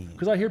 Dang.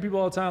 Because I hear people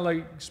all the time,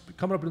 like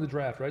coming up into the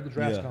draft, right? The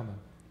draft's coming.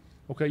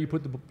 Okay, you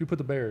put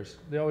the Bears.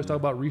 They always talk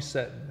about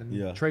resetting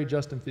and trade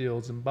Justin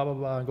Fields and blah blah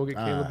blah and go get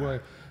Caleb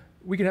Williams.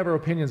 We can have our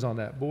opinions on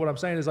that, but what I'm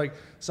saying is like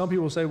some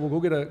people say, well, go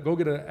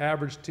get an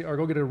average or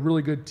go get a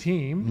really good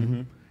team.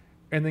 Mm-hmm.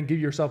 And then give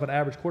yourself an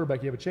average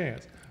quarterback, you have a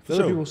chance.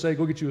 Other people say,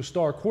 go get you a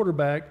star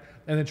quarterback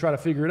and then try to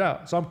figure it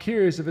out. So I'm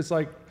curious if it's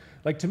like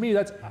to me,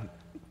 that's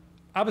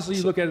obviously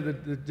you look at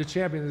it, the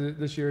champion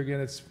this year again,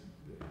 it's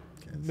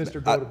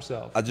Mr. GOAT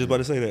himself. I just about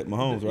to say that,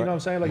 Mahomes, right? You know what I'm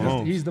saying?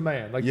 Like he's the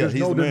man. Like there's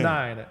he's no the man.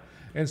 denying it.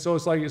 And so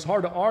it's like it's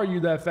hard to argue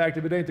that fact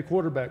if it ain't the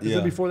quarterback. Because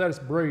then before that it's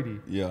Brady.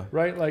 Yeah.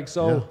 Right? Like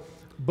so. Yeah.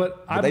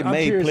 But they I'm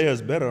made curious,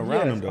 players better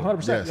around them, though.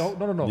 100%. Yes.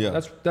 No. Yeah.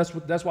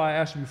 That's why I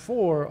asked you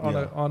before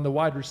on the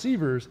wide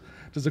receivers.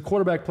 Does the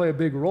quarterback play a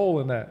big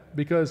role in that?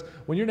 Because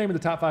when you're naming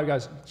the top 5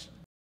 guys,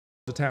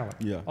 the talent.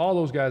 Yeah. All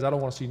those guys, I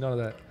don't want to see none of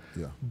that.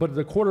 Yeah. But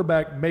the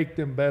quarterback make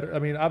them better. I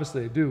mean,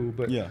 obviously they do.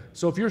 But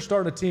so if you're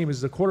starting a team,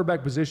 is the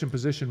quarterback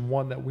position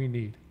one that we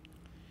need?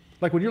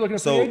 Like when you're looking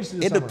at free agency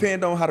this it summer.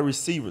 depends on how the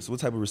receivers, what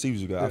type of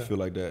receivers you got. I feel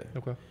like that.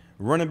 Okay.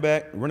 Running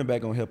back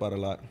gonna help out a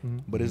lot. Mm-hmm.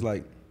 But it's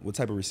like what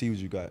type of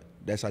receivers you got.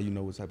 That's how you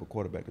know what type of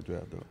quarterback to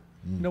draft, though.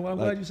 You know what? I'm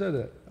glad you said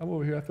that. I'm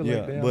over here. I feel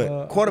like damn.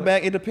 But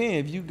quarterback, it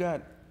depends. If you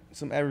got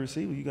some average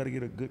receiver, you got to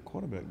get a good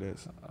quarterback.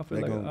 I feel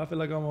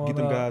like I'm on get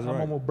them guys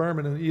right. I'm on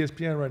Berman and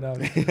ESPN right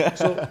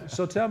now.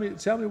 so tell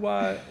me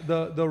why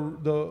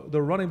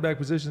the running back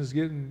position is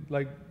getting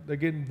like they're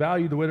getting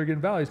valued the way they're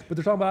getting valued. But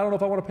they're talking about I don't know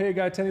if I want to pay a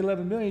guy 10,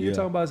 11 million. You're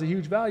talking about it's a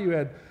huge value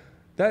add.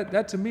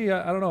 That to me,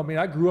 I don't know. I mean,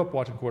 I grew up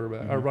watching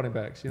quarterback or running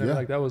backs. You know,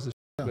 like that was the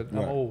shit, but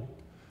I'm old.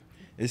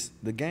 It's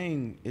the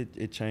game.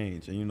 It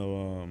changed, and you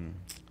know,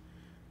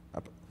 I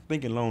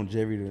think in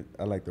longevity,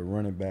 I like the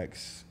running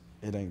backs.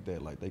 It ain't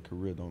that like their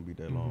career don't be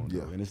that long,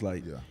 though. And it's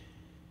like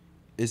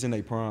it's in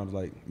their primes.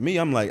 Like me,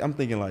 I'm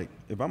thinking like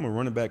if I'm a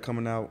running back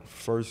coming out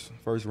first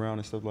round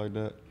and stuff like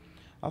that,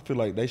 I feel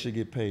like they should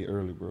get paid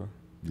early, bro,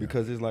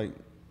 because it's like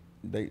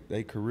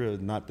they career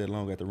is not that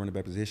long at the running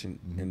back position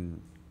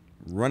and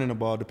running the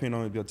ball.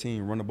 Depending on if your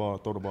team run the ball,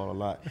 throw the ball a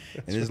lot,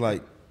 and it's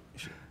like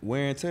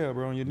wear and tear,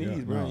 bro, on your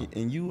knees, bro. No.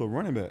 And you a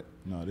running back.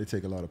 No, they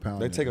take a lot of pounding.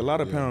 They take a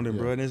lot of pounding,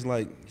 bro. And it's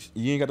like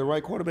you ain't got the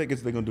right quarterback. Guess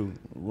what they gonna do?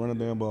 Run a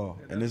damn ball.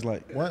 And it's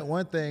like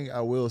one thing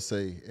I will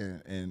say,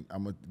 and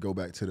I'm gonna go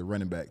back to the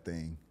running back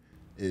thing,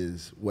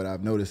 is what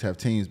I've noticed have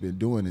teams been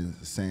doing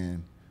is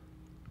saying,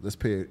 let's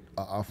pay an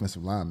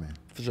offensive lineman.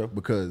 For sure.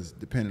 Because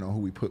depending on who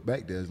we put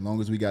back there, as long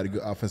as we got a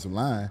good offensive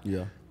line,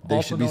 they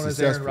also should be known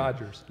successful. As Aaron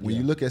Rodgers. When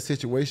you look at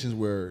situations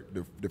where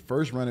the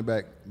first running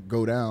back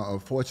go down,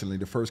 unfortunately,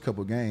 the first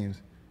couple of games.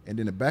 And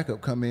then the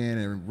backup come in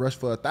and rush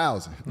for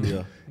 1,000.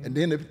 Yeah. And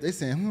then they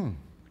saying,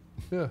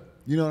 Yeah.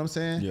 You know what I'm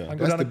saying? Yeah.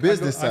 That's the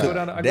business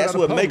side. That's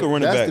what make a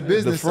running back. That's the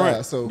business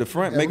side. So the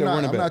front make a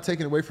running back. I'm not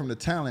taking away from the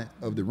talent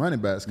of the running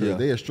backs because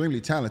they're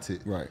extremely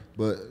talented. Right.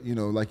 But, you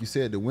know, like you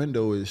said, the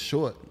window is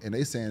short. And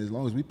they saying as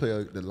long as we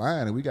play the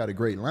line and we got a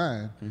great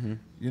line,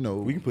 you know.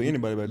 We can put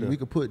anybody back there. We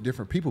can put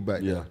different people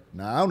back there.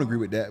 Now, I don't agree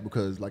with that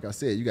because, like I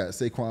said, you got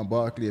Saquon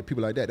Barkley and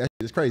people like that. That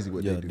shit is crazy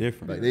what they do.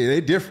 Different. Like, they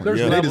different.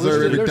 They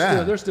deserve every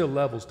dime. There's still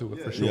levels to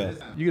it for sure. Yeah.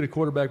 You get a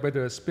quarterback back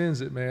there that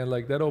spins it, man.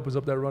 Like that opens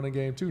up that running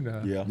game too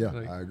now. Yeah,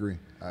 like, I agree.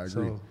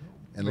 So,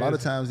 and a lot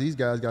of times these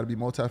guys got to be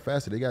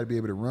multifaceted. They got to be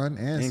able to run,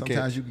 and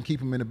sometimes you can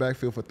keep them in the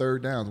backfield for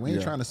third downs. We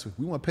ain't trying to.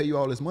 We want to pay you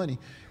all this money.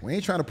 We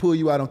ain't trying to pull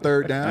you out on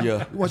third down.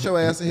 We want your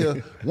ass in here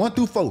 1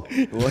 through 4.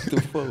 1 through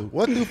 4.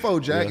 1 through 4,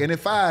 Jack, and then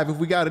 5 if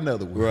we got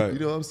another one. Right. You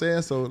know what I'm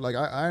saying? So like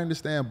I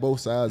understand both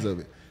sides of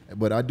it,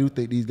 but I do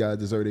think these guys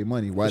deserve their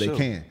money while they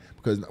can.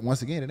 Because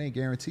once again, it ain't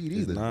guaranteed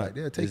either. Like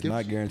they'll take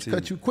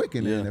cut you quick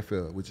in the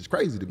NFL, which is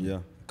crazy to me. Yeah,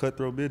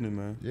 cutthroat business,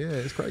 man. Yeah,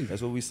 it's crazy.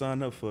 That's what we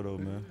signed up for, though,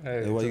 man. Hey,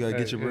 that's why you gotta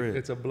get your bread.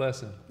 It's a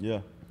blessing. Yeah.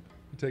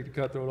 You take the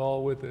cutthroat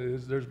all with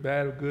it. There's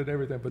bad, good, and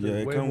everything, but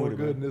there's way more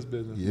good in this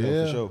business.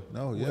 Yeah, for sure.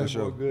 No, for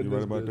sure. More good You're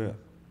right in this about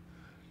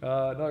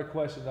that. Another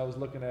question I was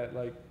looking at,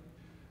 like,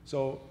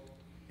 so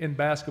in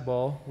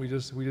basketball, we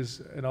just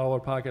in all our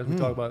podcasts we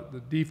talk about the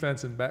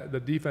defense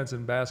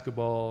in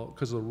basketball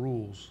because of the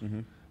rules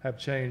have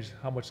changed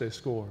how much they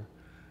score.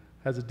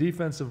 Has the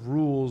defensive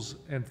rules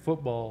in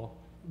football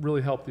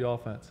really helped the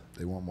offense?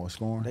 They want more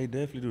scoring. They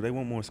definitely do. They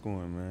want more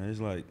scoring, man.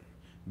 It's like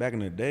back in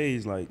the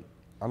days, like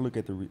I look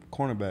at the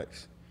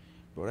cornerbacks,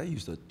 bro. They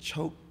used to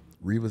choke.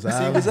 Revis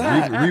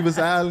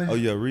Island. Oh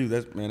yeah,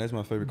 Revis. That's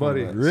my favorite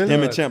Buddy, cornerback. Really?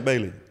 Him and Champ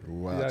Bailey.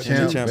 Wow,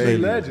 Champ Bailey.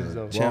 Legends,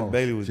 though. Champ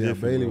Bailey was different.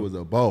 Champ Bailey bro. was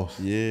a boss.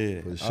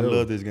 Yeah, for sure. I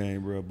love this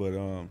game, bro. But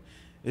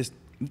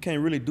you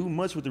can't really do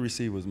much with the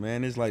receivers,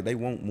 man. It's like they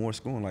want more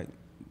scoring. Like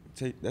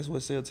that's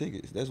what sell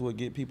tickets. That's what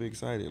get people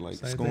excited. Like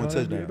Same scoring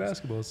touchdowns.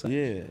 Basketball.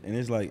 Yeah, and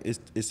it's like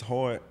it's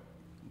hard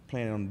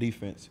playing on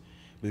defense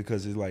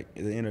because it's like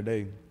at the end of the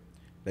day,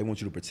 they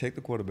want you to protect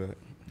the quarterback.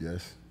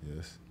 Yes.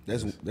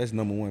 That's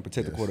number one.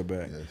 Protect the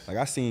quarterback. Yes. Like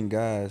I seen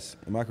guys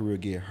in my career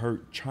get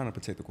hurt trying to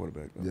protect the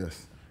quarterback. Though.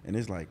 Yes. And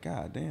it's like,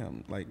 God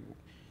damn. Like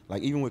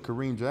even with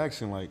Kareem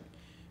Jackson, like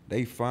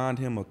they fined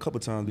him a couple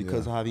times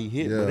because of how he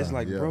hit. But it's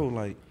like, bro,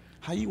 like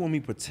how you want me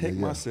to protect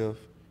myself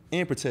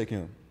and protect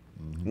him?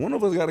 One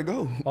of us got to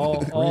go.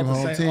 All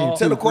the same.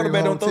 Tell the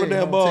quarterback don't throw the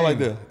damn ball like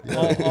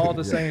that. All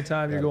the same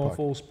time you're going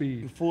full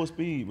speed. Full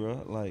speed,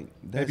 bro. Like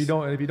if you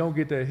don't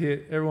get that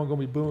hit, everyone gonna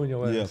be booing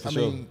your ass. Yeah, for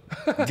sure.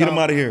 Get him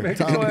out of here.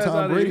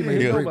 Tom Brady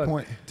made a great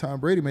point. Tom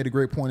Brady made a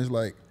great point. It's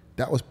like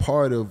that was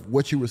part of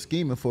what you were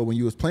scheming for when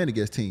you was playing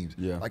against teams.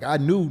 Yeah. Like I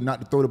knew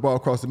not to throw the ball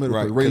across the middle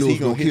because Ray Lewis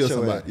was gonna kill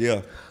somebody.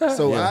 Yeah.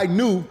 So I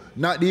knew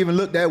not to even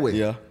look that way.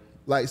 Yeah.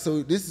 Like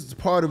so, this is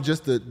part of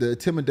just the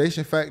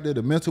intimidation factor,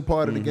 the mental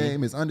part of the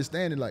game is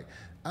understanding. Like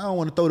I don't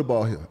want to throw the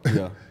ball here.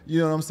 Yeah. You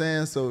know what I'm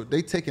saying? So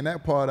they taking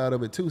that part out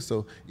of it too.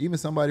 So even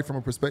somebody from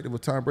a perspective of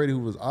Tom Brady, who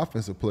was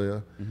offensive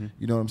player,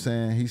 you know what I'm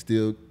saying? He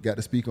still got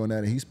to speak on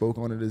that, and he spoke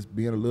on it as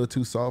being a little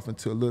too soft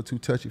and a little too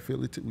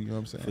touchy-feely too. You know what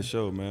I'm saying? For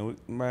sure, man. We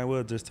might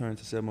well just turn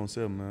to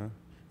 7-on-7, man.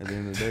 At the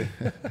end of the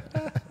day.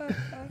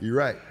 You're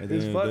right.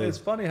 It's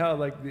funny how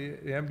like the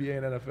NBA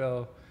and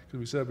NFL, because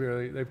we said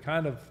here, they've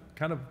kind of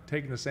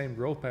taken the same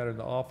growth pattern.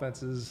 The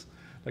offenses.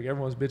 Like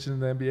everyone's bitching in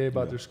the NBA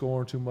about their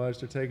scoring too much.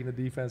 They're taking the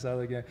defense out of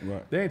the game.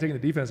 Right. They ain't taking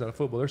the defense out of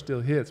football. There's still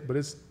hits, but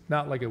it's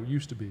not like it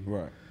used to be.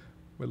 Right.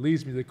 What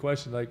leads me to the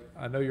question, like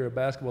I know you're a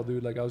basketball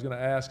dude. Like I was going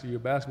to ask you, you're a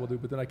basketball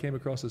dude, but then I came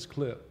across this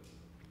clip.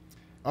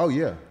 Oh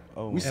yeah.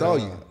 Oh, we saw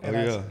you.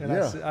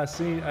 I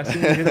seen you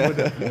hit it with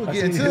the. You were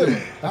getting to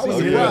it. I was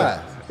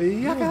surprised.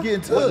 You were getting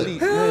to it.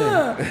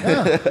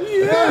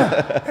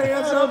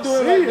 Hands up,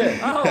 doing like that.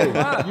 Oh,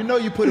 wow. You know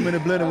you put him in the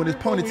blender when his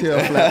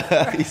ponytail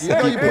flat. You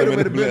know you put him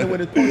in the blender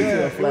when his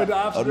ponytail flat.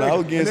 Oh, no, I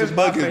was getting some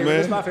buckets, man.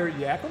 That's my favorite.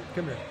 Yakum,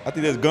 come here. I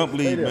think that's Gump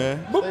League,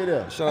 man. Stay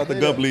there. Shout out to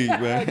Gump League,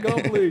 man.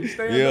 Gump League,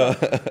 stand up.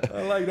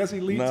 I like that's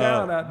elite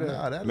talent out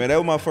there. Man, that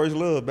was my first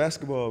love,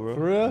 basketball, bro.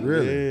 For real?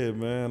 Really? Yeah,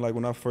 man. Like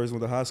when I first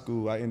went to high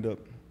school, I ended up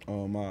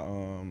my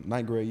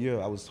 9th grade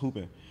year, I was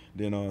hooping.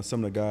 Then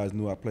some of the guys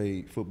knew I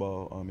played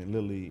football in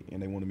Little League,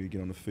 and they wanted me to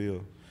get on the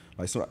field.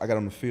 Like, so I got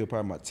on the field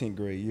probably my 10th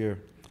grade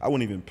year. I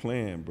wasn't even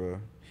playing, bro.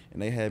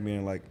 And they had me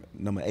in, like,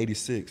 number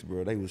 86,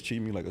 bro. They was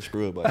treating me like a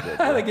scrub like that,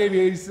 bro. They gave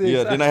you 86.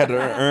 Yeah, then I had to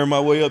earn my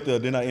way up there.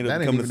 Then I ended up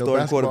becoming the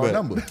starting quarterback.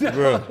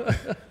 Bro, I'm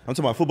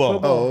talking about football.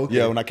 Oh, okay.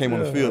 Yeah, when I came on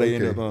the field, they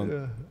ended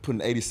up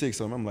putting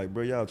 86 on me. I'm like,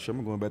 bro, y'all sure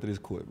I'm going back to this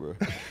court, bro.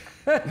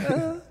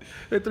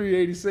 They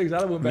 386.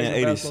 I went back to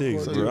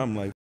 86, bro. I'm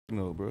like,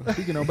 no, bro.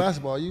 Speaking of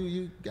basketball,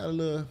 you got a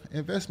little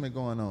investment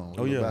going on.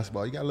 Oh, yeah.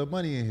 Basketball. You got a little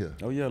money in here.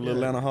 Oh, yeah,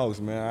 little Atlanta Hawks,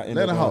 man.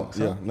 Atlanta Hawks,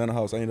 huh? Yeah, Atlanta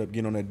Hawks. I ended up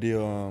getting on that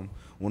deal.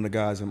 One of the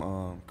guys,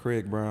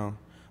 Craig Brown,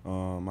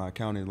 my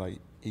accountant, like,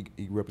 he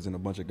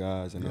represented a bunch of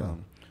guys.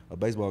 And a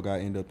baseball guy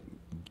ended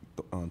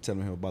up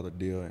telling him about the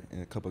deal,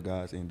 and a couple of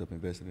guys ended up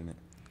investing in it.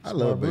 I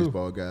love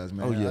baseball guys,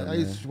 man. Oh, yeah, I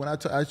used to, when I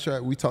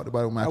tried, we talked about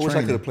it with my trainer. I wish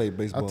I could have played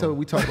baseball.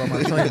 We talked about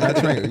my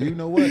trainer. You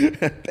know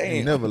what? Damn. He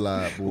ain't never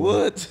lied, boy.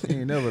 What? He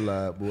ain't never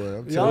lied,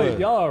 boy.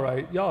 Y'all all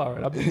right. Y'all all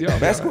right.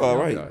 Basketball,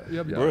 right?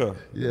 Bro.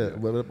 Yeah,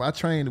 but I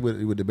trained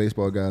with the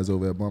baseball guys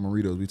over at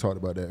Marmaritos. We talked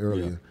about that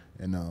earlier.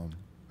 Yeah. And I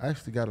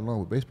actually got along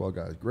with baseball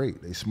guys.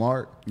 Great. They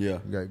smart. Yeah.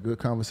 We got good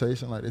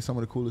conversation. Like, they're some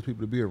of the coolest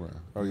people to be around.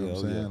 You know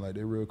what I'm saying? Like,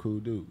 they're real cool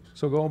dudes.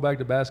 So going back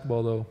to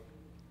basketball, though.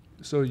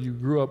 So you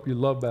grew up, you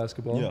love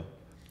basketball. Yeah.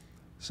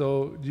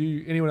 So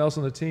do anyone else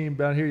on the team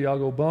down here, y'all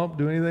go bump,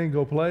 do anything,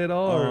 go play at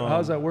all? Or how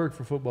does that work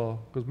for football?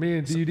 Because me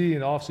and DUD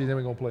in the offseason,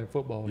 we're going to play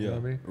football. You know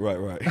what I mean?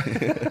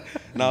 Right.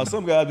 Now,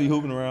 some guys be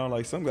hooping around.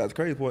 Like, some guys,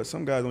 crazy part,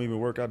 some guys don't even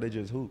work out. They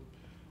just hoop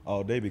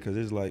all day because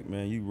it's like,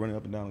 man, you running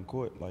up and down the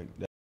court. Like,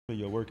 that's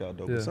your workout,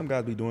 though. Yeah. But some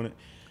guys be doing it.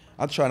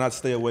 I try not to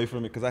stay away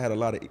from it because I had a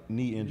lot of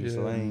knee injuries,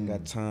 so I ain't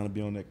got time to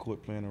be on that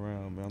court playing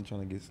around, man. I'm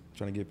trying to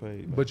get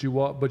paid. Man. But you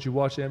watch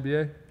the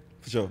NBA?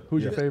 For sure.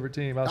 Who's your favorite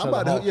team outside I'm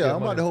about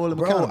to hold him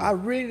accountable. Bro, I'm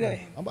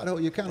about to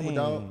hold you accountable,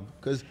 dog.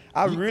 Because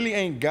I really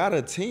ain't got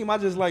a team. I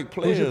just like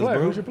players,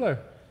 Who's your player?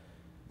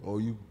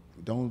 Oh,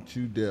 don't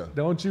you dare.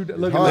 Don't you dare.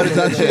 Look as hard as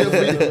I cheer for you,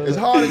 don't you dare. As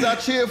hard as I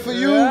cheer for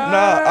you,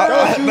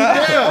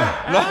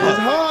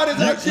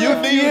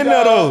 you in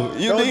there, though.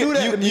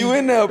 You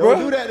in there, bro.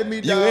 Don't do that to me,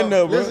 dog. You in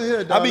there, bro. Listen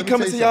here, dog. I be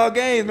coming to y'all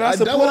games, man. I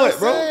support,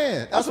 bro.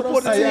 I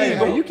support the team,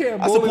 bro. You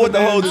can't I support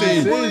the whole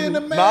team.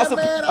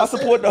 I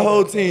support the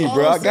whole team,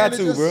 bro. I got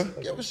to, bro.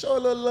 Give a show a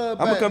little love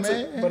back,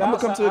 man. I'm going to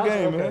come to a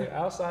game, man.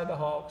 Outside the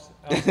Hawks,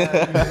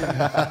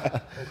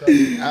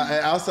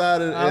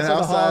 outside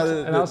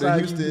of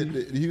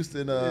the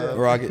Houston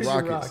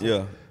Rockets.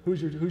 Yeah.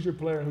 Who's your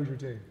player and who's your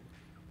team?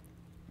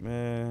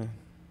 Man,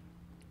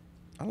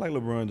 I like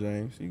LeBron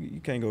James.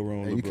 You can't go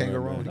wrong with LeBron. You can't go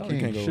wrong with the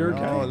king. Sure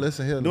can. Oh,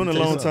 listen here. Doing a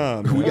long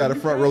time. We got a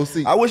front row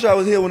seat. I wish I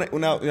was here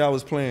when I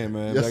was playing,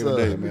 man. Yes, back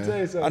in the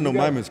day, man. I know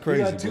Miami's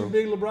crazy, bro. We got two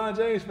big LeBron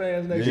James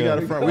fans next year.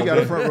 We got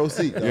a front row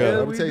seat.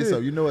 Let me tell you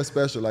something. You know it's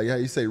special. Like how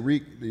you say,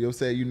 Reek, you'll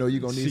say, you know you're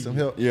going to need some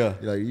help. Yeah.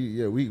 Like,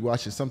 we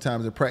watch it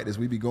sometimes in practice.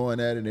 We be going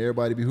at it and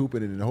everybody be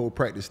hooping and the whole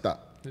practice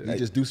stop. You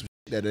just do some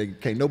that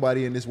can't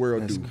nobody in this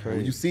world do. Crazy.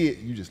 When you see it,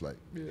 you just like.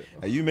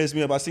 Hey, you messed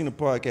me up. I seen the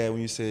podcast when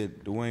you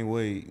said Dwayne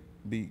Wade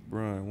beat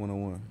Bron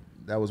 1-on-1.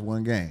 That was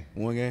one game.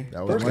 One game?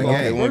 That was one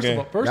game.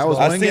 That was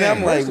one game.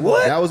 I'm like,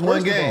 what? That was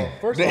one game.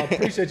 First of all, I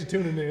appreciate you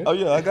tuning in. Oh,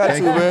 yeah, I got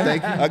you, man.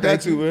 Thank you. I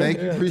got you, man.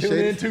 Thank you.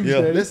 Appreciate it.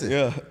 Tuesday.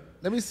 Listen.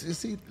 Let me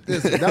see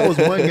this. That was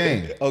one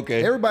game.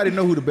 Okay. Everybody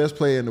know who the best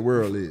player in the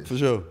world is. For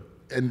sure.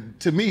 And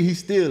to me, he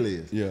still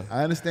is. Yeah.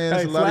 I understand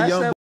there's a lot of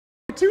young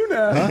too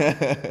now.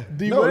 And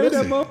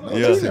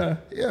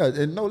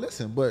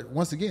listen, but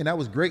once again, that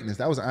was greatness.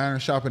 That was iron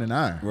sharpening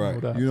iron.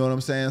 Right. You know what I'm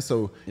saying?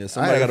 So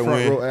somebody got to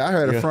win. I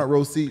had a front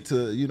row seat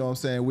to, you know what I'm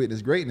saying,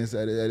 witness greatness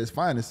at its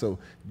finest. So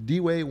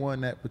D-Wade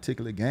won that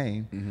particular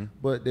game,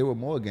 but there were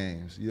more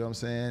games, you know what I'm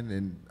saying?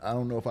 And I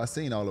don't know if I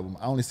seen all of them.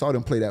 I only saw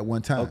them play that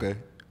one time. Okay.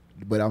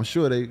 But I'm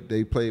sure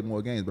they played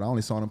more games, but I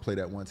only saw them play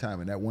that one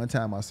time. And that one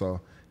time I saw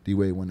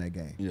D-Wade win that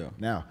game. Yeah.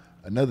 Now,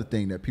 another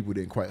thing that people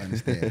didn't quite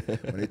understand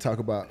when they talk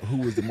about who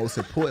was the most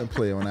important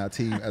player on our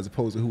team as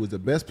opposed to who was the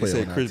best player on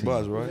our team. Chris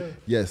Bosh, right?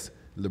 Yes.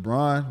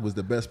 LeBron was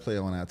the best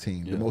player on our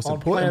team. Yeah. The most on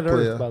important planet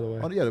player. Earth, by the way.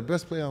 The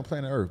best player on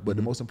planet Earth. But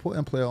the most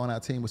important player on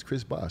our team was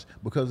Chris Bosh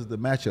because of the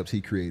matchups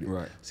he created.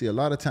 Right. See, a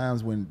lot of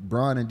times when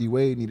Bron and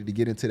D-Wade needed to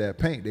get into that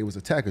paint, they was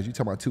attackers. You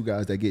talking about two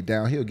guys that get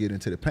downhill, get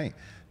into the paint.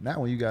 Now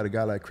when you got a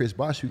guy like Chris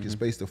Bosh who can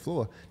space the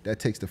floor, that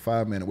takes the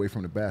 5-man away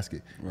from the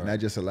basket. Right. And that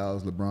just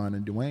allows LeBron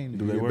and Dwayne to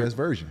do their best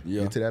version,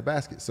 get to that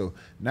basket. So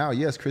now,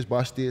 yes, Chris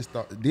Bosh did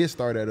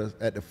start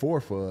at the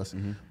 4 for us,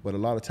 but a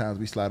lot of times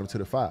we slide him to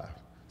the 5.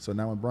 So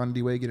now when Bronny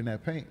D. Wade get in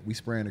that paint, we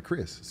spraying to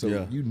Chris. So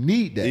you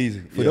need that. Easy.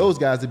 For those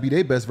guys to be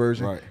their best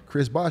version, Right.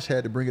 Chris Bosh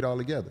had to bring it all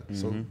together.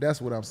 So that's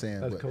what I'm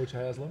saying. That's But Coach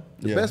Haslem.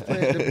 the best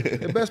player,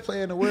 the best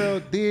player in the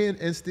world then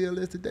and still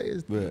is today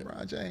is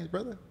LeBron James,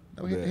 brother.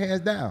 No,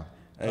 hands down.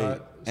 Hey,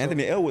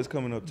 Anthony Elwood's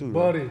coming up too,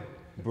 Buddy.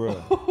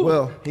 bro.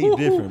 Well, He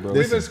different, bro.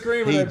 We've been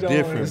screaming at John.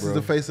 different, this bro. is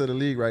the face of the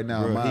league right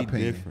now, in Bro, my he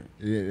opinion. different.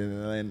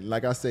 Yeah, and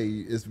like I say,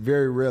 it's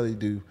very rarely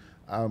do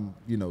I,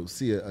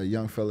 see a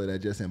young fella that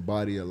just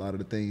embody a lot of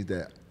the things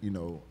that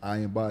I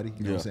embody.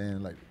 You know what I'm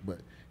saying? Like, but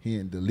he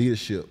in the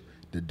leadership,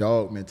 the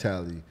dog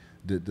mentality,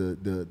 the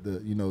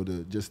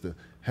just to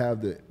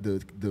have the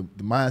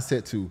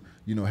mindset to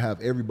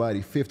have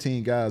everybody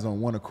 15 guys on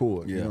one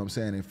accord. You know what I'm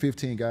saying? And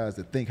 15 guys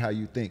to think how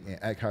you think and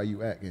act how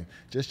you act, and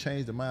just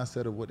change the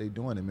mindset of what they're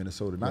doing in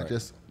Minnesota. Not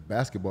just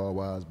basketball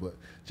wise, but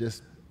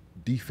just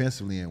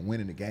defensively and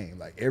winning the game.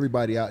 Like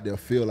everybody out there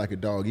feel like a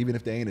dog, even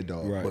if they ain't a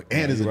dog. Right. But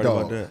and is a Right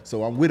dog.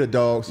 So I'm with a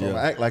dog, so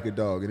I act like a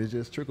dog, and it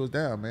just trickles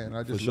down, man.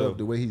 I just love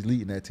the way he's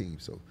leading that team.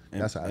 So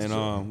that's how I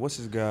feel. And what's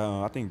his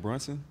guy? I think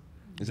Brunson.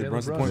 Is it Jalen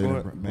Brunson Brunson.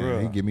 point guard? Man,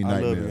 Bruh, he give me I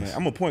love nightmares. it, man.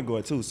 I'm a point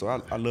guard too, so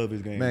I love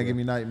his game. Man, bro. give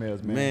me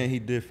nightmares, man. Man, he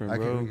different,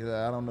 bro.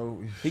 I don't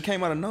know. He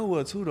came out of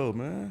nowhere too, though,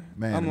 man.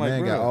 Man, I'm the like, man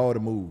bro. got all the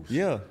moves.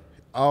 Yeah.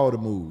 All the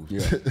moves.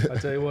 Yeah. I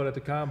tell you what, at the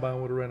combine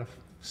would have ran a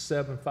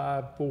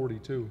 7.5 40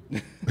 too,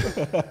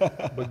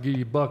 but give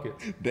you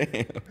buckets. Damn.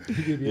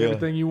 He give you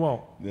everything you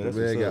want. Yeah, The that's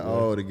man what's got up, bro.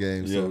 all the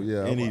games. So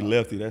yeah, and he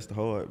lefty. That's the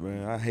hard,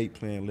 man. I hate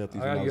playing lefties.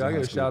 when I was got in to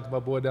high shout school. out to my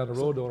boy down the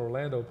road in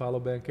Orlando, Paulo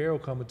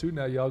Banchero, coming too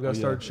now. Y'all got to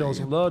start showing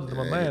some love to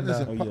my man now.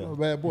 Listen,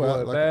 bad boy.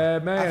 I like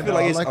Bad man. I feel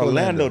like it's like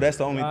Orlando. That's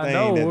the only I thing.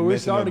 know. that We're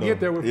messing starting up, to get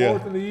there. though. We're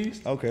fourth in the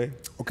East. Okay.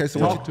 Okay, so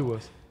Talk to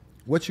us.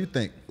 what you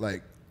think?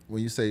 Like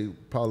when you say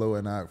Paulo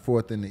and I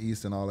fourth in the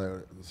East and all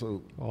that.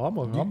 So Oh, I'm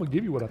gonna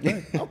give you what I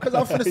think. because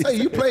I'm finna say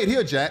you played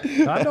here, Jack.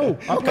 I know.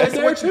 I Okay, played so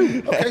there what too.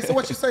 you? Okay, so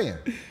what you saying?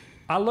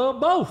 I love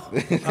both.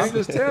 I'm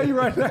just telling you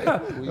right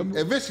now.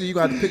 Eventually, you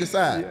got to pick a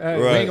side. Hey,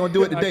 We ain't gonna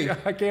do it today.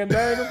 I can't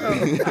dang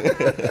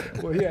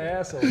him. Well, he an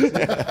asshole.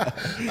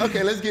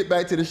 Okay, let's get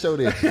back to the show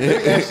then. Let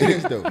me ask you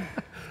this though: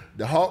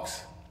 the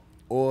Hawks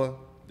or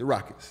the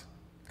Rockets?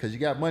 Because you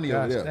got money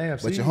over there, Damn,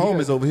 but see, your home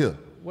is over here.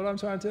 What I'm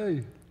trying to tell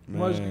you.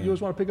 Man. You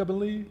just want to pick up and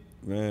leave?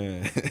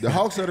 Man. The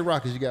Hawks or the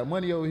Rockets? You got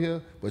money over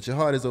here, but your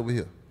heart is over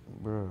here.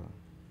 Bro.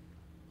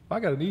 I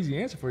got an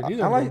easy answer for you.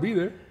 Neither I of them like- gonna be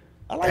there.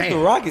 I like the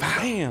Rockets.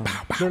 Damn.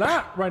 They're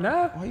not right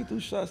now. Why you threw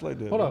shots like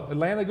that? Hold up,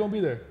 Atlanta gonna be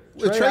there.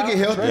 If Trey get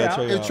healthy, Trey out.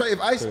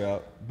 if Ice, Trey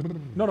out.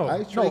 No,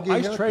 Ice Trey get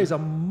Ice healthy. Trey's a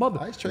mother.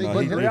 Ice Trey No,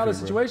 get he The healthy. reality of the different,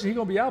 bro. situation, he's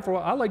gonna be out for a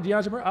while. I like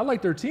DeAndre Murray. I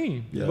like their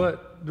team, Yeah.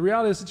 but the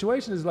reality of the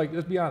situation is like,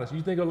 let's be honest.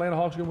 You think Atlanta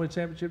Hawks are gonna win a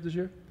championship this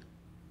year?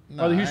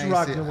 No, Or the I Houston ain't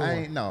Rockets said- gonna I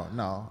win ain't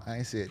no, I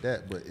ain't said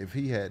that. But if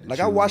he had, to Like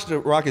I choose- watched the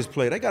Rockets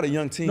play. They got a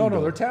young team. No,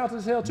 though. they're talented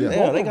as hell too. Yeah,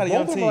 Both they of got a them-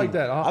 young both of team. them like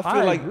that. I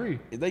feel like agree.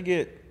 if they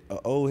get an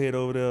old head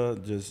over there,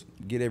 just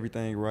get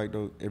everything right,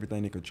 though,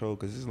 everything in control.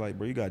 Because it's like,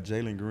 bro, you got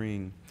Jalen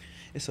Green.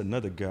 It's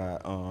another guy,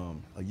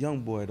 a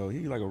young boy though.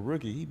 He like a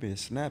rookie. He been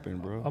snapping,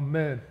 bro.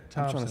 Amen I'm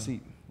Thompson. trying to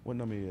see what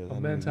number he is.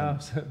 Amen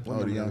Thompson.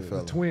 Oh, the young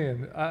fella.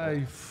 Twin.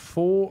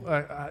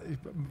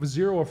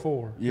 0 or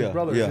 4. Yeah, His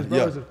brother, yeah, his yeah.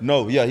 brother's a-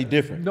 No, yeah, he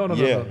different. No.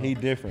 Yeah, he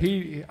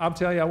different. I'm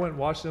telling you, I went and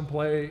watched him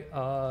play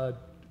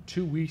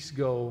 2 weeks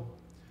ago,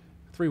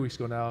 3 weeks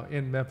ago now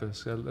in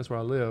Memphis. That's where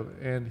I live,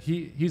 and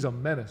he's a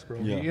menace, bro.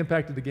 Yeah. He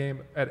impacted the game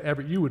at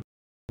every. You would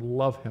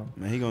love him.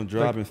 Man, he gonna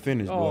drive and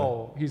finish, boy.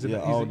 Oh, he's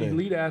all an day.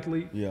 elite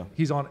athlete. Yeah.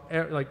 He's on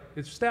like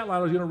it's stat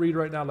line you're gonna read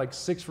right now, like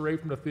 6 for 8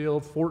 from the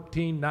field,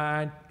 14,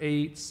 9,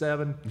 8,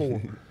 7,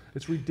 4.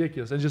 It's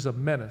ridiculous. And just a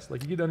menace.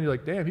 Like you get down, you're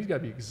like, damn, he's got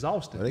to be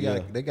exhausted.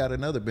 Well, they got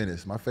another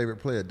business. My favorite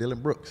player,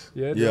 Dylan Brooks.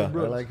 Yeah, Yeah. Dylan I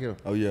Brooks. like him.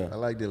 Oh, yeah. I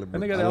like Dylan Brooks.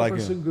 And they got I like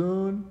Alfred him.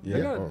 Sengun.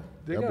 Yeah.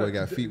 That boy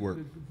got feet work.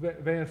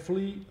 Van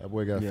Fleet, That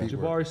boy got Yeah. feet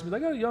work. Jabari Smith. They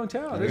got a young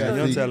talent. They got got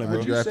young talent, bro.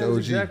 What you Draft said the is OG.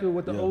 exactly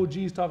what the Yeah.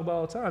 OGs talk about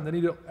all the time. They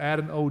need to add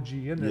an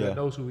OG in there Yeah. that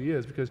knows who he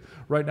is, because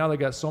right now they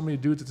got so many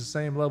dudes at the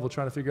same level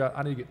trying to figure out,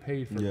 I need to get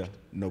paid first. Yeah,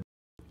 no.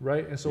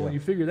 Right? And so when Yeah. you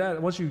figure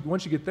that, once you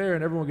get there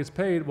and everyone gets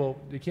paid, well,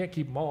 you can't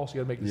keep them all, so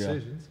you got to make Yeah,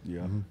 decisions.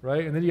 yeah.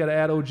 Right? And then you got to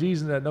add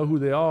OGs in that know who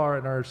they are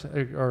and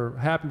are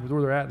happy with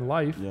where they're at in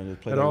life. Yeah, they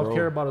play that their all role.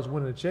 care about is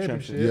winning a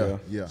championship.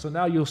 Championship, Yeah. So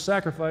now you'll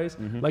sacrifice.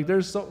 Mm-hmm. Like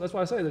that's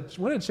why I say that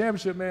winning a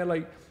championship, man,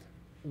 like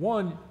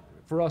one,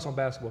 for us on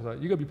basketball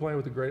side, you got to be playing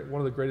with one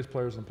of the greatest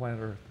players on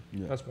planet Earth.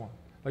 Yeah. That's one.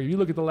 Like if you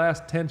look at the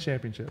last 10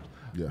 championships,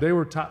 Yeah. they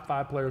were top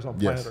 5 players on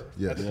planet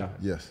Earth at the time.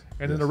 Yes.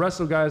 And then the rest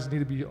of the guys need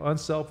to be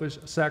unselfish,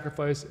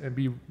 sacrifice, and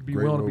be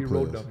willing to be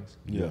role road players. dummies.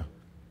 Yeah.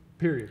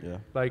 Period. Yeah.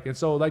 Like, and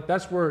so like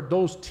that's where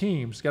those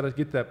teams got to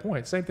get to that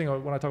point. Same thing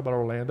when I talk about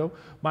Orlando.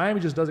 Miami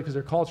just does it because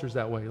their culture is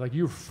that way. Like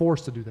you're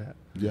forced to do that.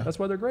 Yeah. That's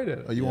why they're great at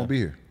it. Oh, you won't be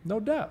here.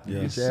 No doubt. Yeah.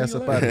 Get your ass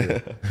up out of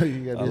here.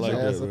 You got to I get like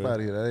your ass that, up man. out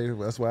of here.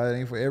 That's why it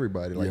ain't for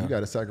everybody. Like Yeah. you got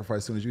to sacrifice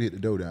as soon as you hit the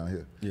dough down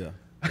here. Yeah.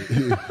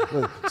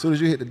 As soon as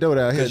you hit the dough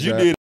down here, Because you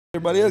Jack. did.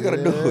 Everybody else got to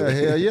do Yeah,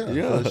 it. hell yeah.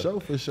 Yeah.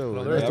 For sure.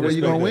 No, That's I the way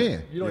you respect gonna that.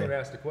 win. You don't even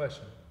ask the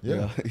question.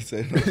 Yeah. He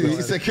said.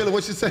 You said, "Killer,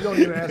 what you say?" You don't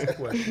even ask the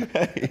question.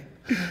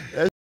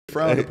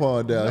 frowned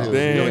upon down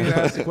here. You don't even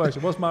ask the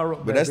question. What's my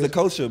role? But that's the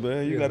culture,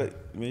 man. You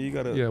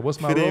gotta what's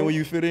my fit role? in where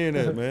you fit in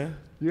at, man.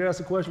 You ask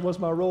the question, what's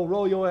my role?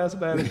 Roll your ass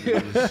about it.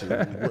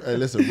 Hey,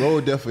 listen, role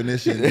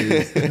definition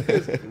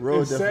is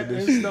role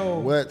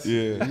definition. What?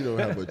 Yeah. You don't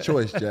have a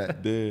choice, Jack.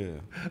 Yeah.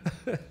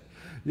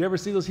 You ever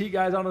see those Heat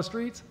guys on the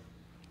streets?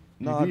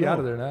 No, I out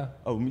of there now.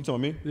 Oh, you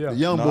talking me? Yeah. The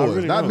young boys,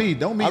 really not don't. me.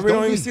 Don't me. I really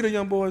don't me. even see the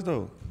young boys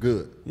though.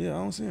 Good. Yeah, I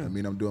don't see them. I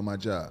mean, I'm doing my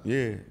job.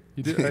 Yeah.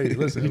 You did. Hey,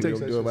 listen, he takes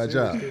that doing my shit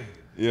job. serious,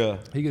 too. Yeah.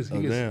 He gets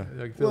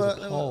like, feels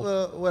appalled.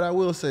 Well, what I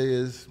will say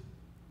is,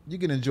 you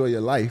can enjoy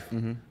your life, but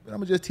I'm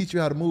gonna just teach you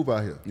how to move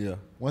out here. Yeah.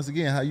 Once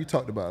again, how you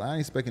talked about it, I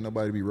ain't expecting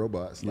nobody to be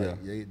robots. Like,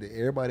 Yeah.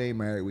 everybody ain't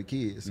married with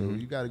kids, so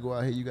you got to go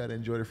out here. You got to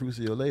enjoy the fruits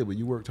of your labor.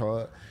 You worked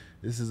hard.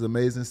 This is an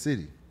amazing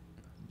city.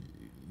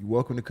 You're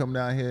welcome to come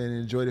down here and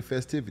enjoy the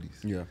festivities.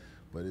 Yeah.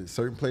 But in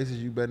certain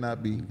places you better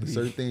not be. There's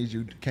certain things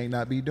you can't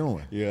not be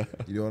doing. Yeah.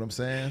 You know what I'm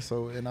saying?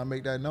 So, and I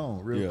make that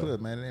known real clear,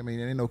 man. I mean,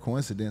 it ain't no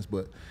coincidence,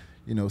 but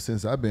you know,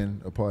 since I've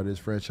been a part of this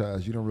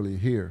franchise, you don't really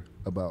hear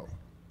about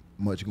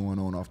much going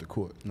on off the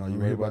court. No, you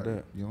right about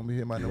that. You don't be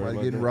hearing about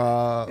nobody getting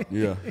robbed.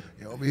 Yeah.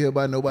 You don't be hearing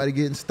about nobody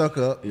getting stuck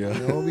up. Yeah.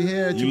 You don't be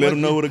hearing. You let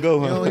them know where to go,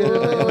 huh? You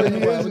don't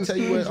hear. I'm gonna tell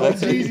you what. I'm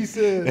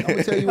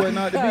gonna tell you what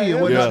not to be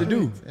and what not to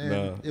do.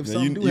 And if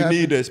something do you happen,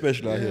 need that,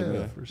 especially out here,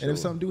 man. And if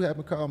something do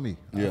happen, call me.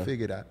 I'll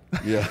figure it out.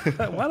 Yeah.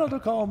 Why don't they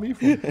call me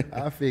for?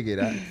 I'll figure it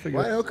out.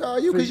 Why don't call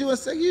you? Because you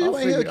ain't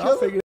here to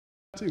kill.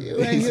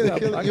 You ain't here to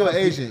kill. You're an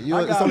agent.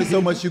 It's only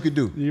so much you could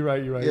do. You're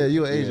right. Yeah,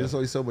 you're an agent. There's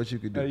only so much you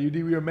could do.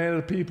 You're a man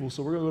of the people,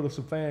 so we're gonna go to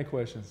some fan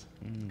questions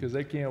because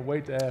they can't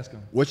wait to ask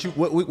them.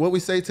 What we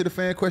say to the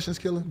fan questions,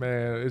 Killer?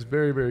 Man, it's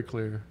very, very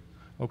clear.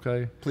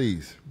 Okay.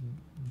 Please.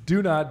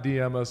 Do not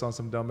DM us on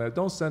some dumbass.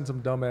 Don't send some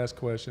dumbass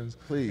questions.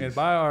 Please. And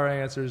by our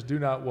answers, do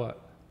not what?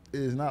 It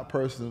is not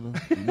personal.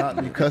 Do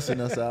not be cussing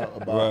us out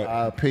about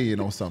our opinion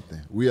on something.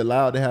 We're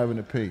allowed to have an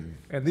opinion.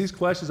 And these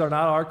questions are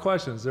not our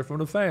questions. They're from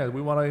the fans.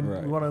 We want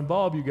to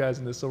involve you guys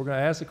in this. So we're going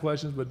to ask the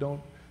questions, but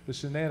the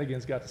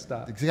shenanigans got to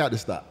stop. It's got to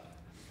stop.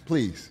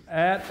 Please.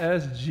 At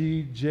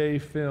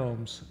SGJ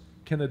Films,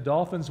 can the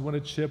Dolphins win a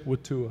chip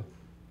with Tua?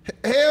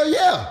 Hell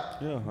yeah.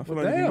 Yeah. I feel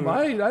Damn,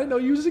 I didn't know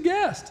you was a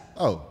guest.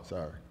 Oh,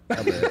 sorry.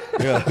 My bad.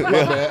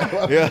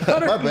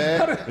 My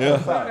bad.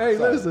 Yeah. Hey,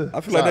 listen. I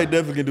feel like they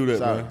definitely can do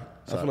that, man.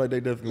 I feel like they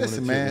definitely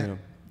Listen, want to man.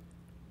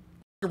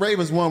 The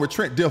Ravens won with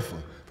Trent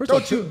Dilfer.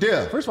 Don't you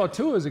dare. First of all,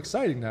 Tua is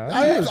exciting now.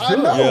 I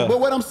know, but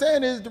what I'm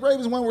saying is the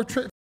Ravens won with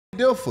Trent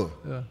Dilfer.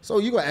 Yeah. So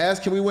you gonna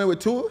ask, can we win with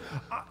Tua?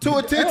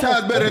 Tua 10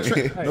 times better than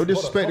Trent. No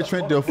disrespect to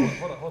Trent Dilfer.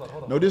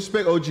 Hold on. No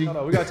disrespect, OG.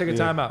 No, we gotta take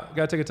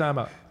a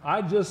timeout.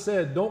 I just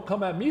said, don't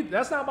come at me.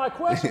 That's not my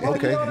question.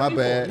 Okay, my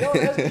bad. Yo,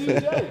 that's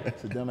DJ.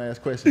 It's a dumbass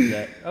question,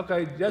 Jack.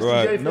 Okay, that's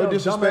DJ. No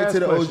disrespect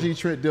to the OG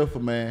Trent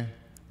Dilfer, man.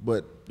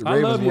 But the I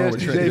Ravens love you, won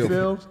with Trent SGJ Dilfer.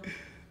 Films.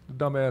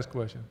 Dumbass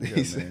question. Yeah,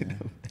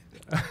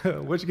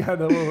 man. Which got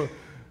the little?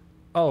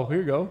 Oh, here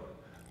you go.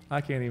 I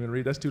can't even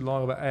read. That's too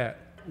long of an ad.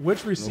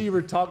 Which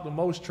receiver talked the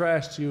most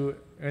trash to you,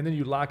 and then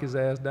you lock his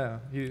ass down?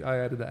 I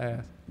added the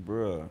ass.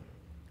 Bruh.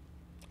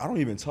 I don't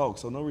even talk,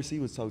 so no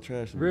receivers talk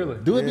trash to me. Really?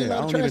 Do it be a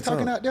lot of trash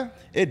talking out there?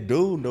 It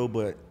do, though,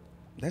 but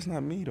that's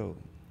not me, though.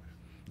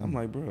 I'm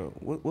like, bro,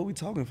 what we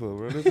talking for,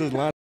 bro? Let's just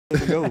line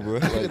to go, bro.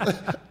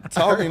 Like,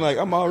 talking like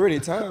I'm already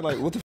tired. Like,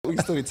 what the fuck we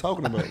still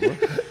talking about, bro?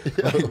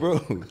 Like,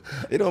 bro,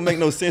 it don't make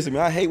no sense to me.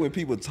 I hate when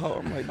people talk.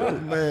 I'm like, bro,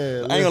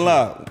 man, I ain't gonna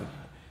lie.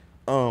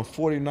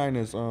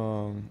 49ers,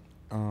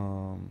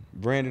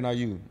 Brandon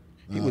Ayuk,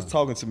 he was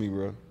talking to me,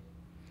 bro.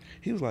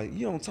 He was like,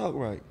 you don't talk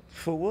right.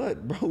 For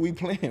what, bro? We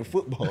playing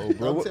football,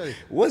 bro.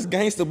 What's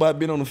gangster about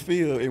being on the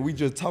field and we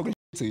just talking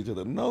to each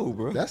other? No,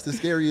 bro. That's the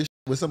scariest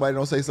when somebody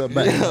don't say something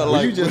back. Yeah,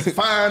 like, you just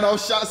firing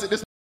off shots at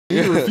this.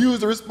 You refuse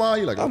to respond.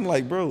 You're like, I'm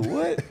like, bro,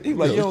 what? He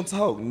was like, you don't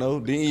talk. No.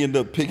 Then he ended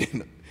up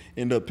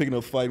picking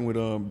up fighting with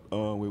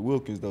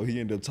Wilkins though. He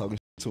ended up talking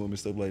to him and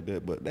stuff like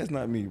that. But that's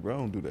not me, bro. I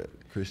don't do that.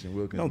 Christian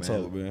Wilkins, don't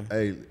talk, man.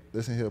 Hey,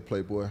 listen here,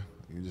 Playboy.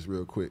 You just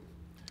real quick.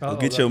 Go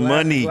get your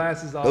money.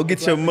 Go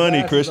get your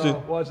money, Christian.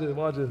 Watch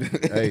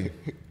it. Hey,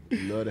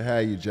 love to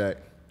have you, Jack.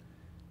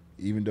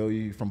 Even though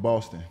you from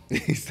Boston, you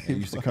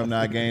used to come to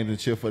our games and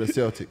cheer for the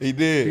Celtics. He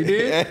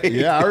did.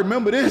 Yeah, I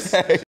remember this.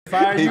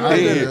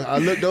 I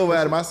looked over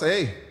at him. I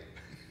said,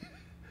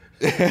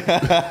 "Hey,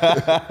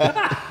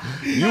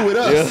 you with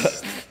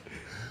us?" Yeah.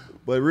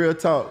 But real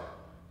talk,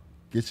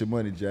 get your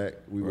money, Jack.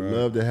 We would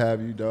love to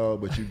have you,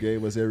 dog. But you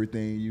gave us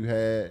everything you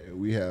had.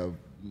 We have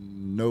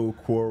no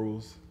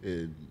quarrels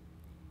and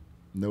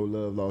no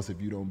love lost if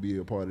you don't be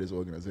a part of this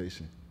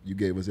organization. You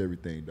gave us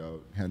everything,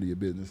 dog. Handle your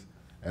business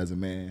as a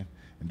man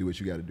and do what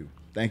you got to do.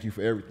 Thank you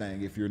for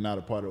everything if you're not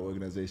a part of the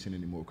organization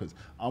anymore, because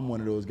I'm one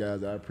of those guys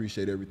that I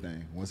appreciate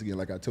everything. Once again,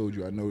 like I told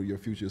you, I know your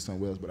future is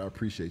somewhere else, but I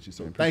appreciate you.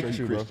 So thank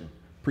you, Christian.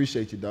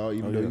 Appreciate you, dog,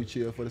 even though you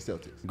chill for the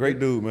Celtics. Great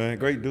dude, man.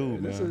 Great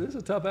dude, man. This is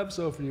a tough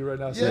episode for you right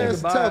now. Yeah,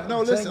 it's tough.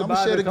 No, listen, I'm going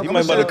to share the You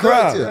might about to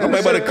cry. You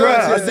might about to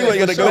cry. I see why you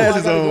got the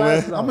glasses on,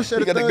 man. I'm going to share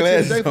the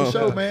third today for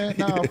sure, man.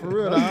 Nah, for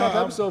real. It's a tough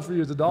episode for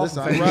you as a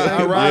Dolphin fan.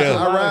 I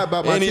ride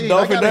about my team. And he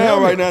Dolphin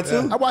down right now,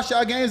 too. I watch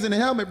y'all games in the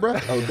helmet, bro.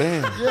 Oh,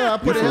 damn. Yeah, I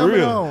put a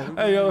helmet on.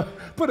 Hey, yo,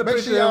 put a Make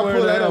picture sure y'all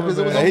pull that up because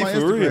it was on my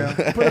for real.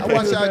 Instagram. I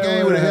watch y'all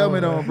game with a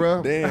helmet on,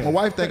 bro. Damn. My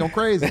wife think I'm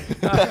crazy.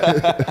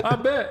 I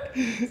bet.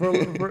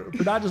 For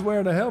not just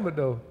wearing a helmet,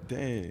 though.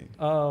 Dang.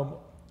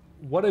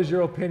 What is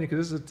your opinion?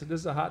 Because this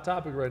is a hot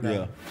topic right now.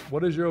 Yeah.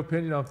 What is your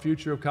opinion on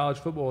future of college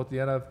football with the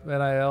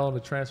NIL and the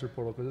transfer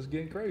portal? Because it's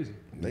getting crazy.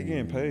 They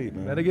getting paid,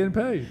 man. Man, they're getting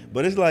paid.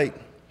 But it's like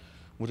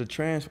with the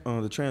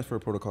transfer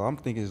protocol. I'm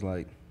thinking it's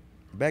like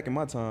back in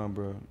my time,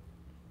 bro.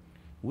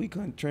 We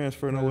couldn't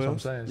transfer nowhere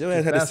else. Your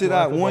ass had to sit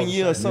out 1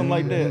 year or something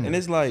like that. And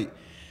it's like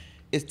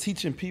it's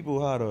teaching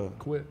people how to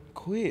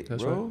quit,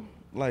 That's bro. right.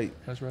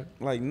 Like That's right.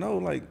 Like no,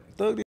 like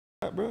thug this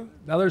out, bro.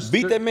 Now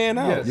Beat that man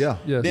out. Yes.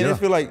 Yeah. Then it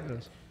feel like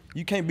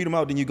you can't beat him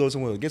out, then you go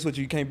somewhere. Guess what?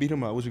 You can't beat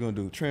him out. What you gonna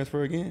do?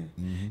 Transfer again?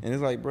 And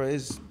it's like, bro,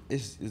 it's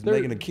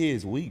making the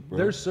kids weak, bro.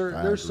 There's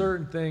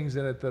certain things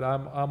in it that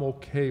I'm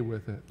okay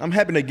with it. I'm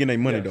happy they getting their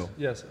money though.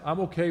 Yes, I'm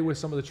okay with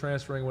some of the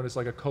transferring when it's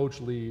like a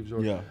coach leaves or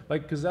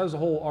like because that was the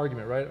whole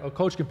argument, right? A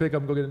coach can pick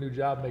up and go get a new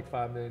job, and make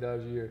 $5 million a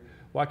year.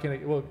 Why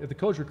can't I? Well, if the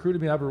coach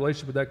recruited me, I have a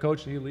relationship with that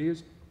coach, and he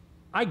leaves.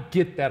 I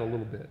get that a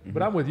little bit,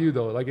 but I'm with you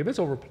though. Like if it's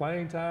over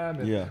playing time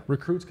and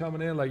recruits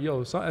coming in, like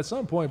yo, at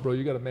some point, bro,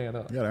 you got to man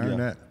up. You got to earn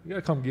that. You got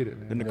to come get it,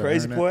 man. And the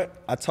crazy part,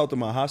 I talked to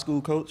my high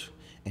school coach,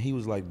 and he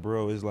was like,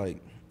 bro, it's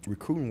like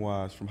recruiting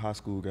wise from high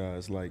school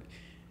guys, like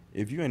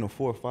if you ain't a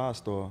 4 or 5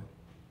 star,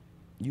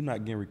 you're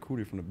not getting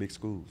recruited from the big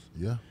schools.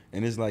 Yeah.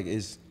 And it's like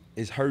it's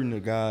hurting the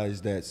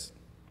guys that's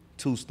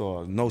 2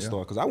 stars, no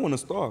star, because I wasn't a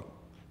star.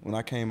 When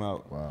I came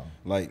out,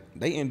 like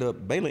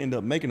Baylor ended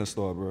up making a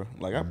star, bro.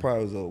 Like I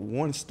probably was a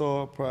 1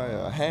 star, probably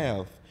a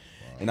half,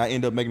 and I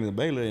ended up making the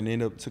Baylor and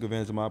ended up took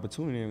advantage of my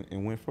opportunity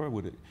and went forward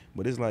with it.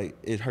 But it's like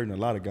it's hurting a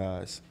lot of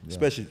guys,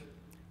 especially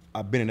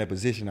I've been in that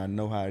position. I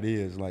know how it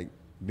is, like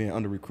being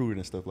under recruited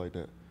and stuff like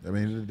that. I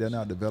mean, they're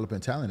not developing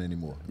talent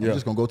anymore. I'm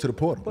just gonna go to the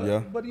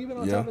portal. But even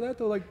on top of that,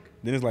 though, like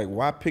then it's like,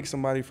 why pick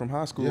somebody from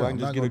high school? I can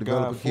just get a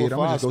guy 4 kid. or 5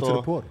 I'm just star. go to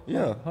the portal.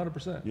 Yeah,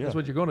 100%. That's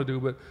what you're going to do.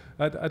 But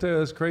I tell you,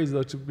 that's crazy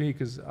though to me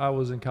because I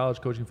was in college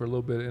coaching for a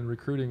little bit, and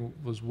recruiting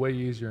was way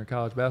easier in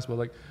college basketball.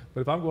 Like,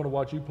 but if I'm going to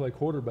watch you play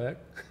quarterback,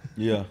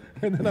 and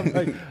then I'm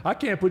like, I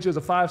can't put you as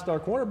a 5-star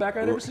cornerback.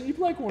 I've never seen you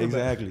play cornerback.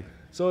 Exactly.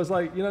 So it's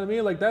like, you know what I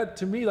mean? Like that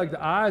to me, like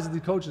the eyes that the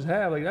coaches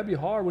have, like that'd be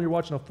hard when you're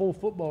watching a full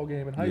football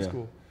game in high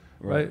school,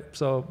 right?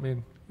 So I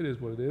mean. It is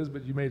what it is,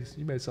 but you made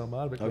something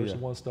out of it. Coach,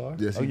 1 star.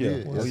 Yes, he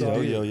did.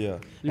 Yeah.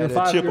 Had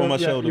that chip on my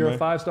shoulder, you're man. a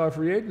 5-star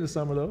free agent this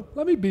summer, though.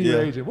 Let me be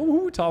your agent. Who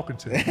are we talking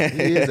to?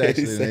 He is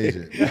actually an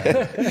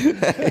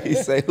agent. He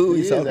say who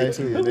he's talking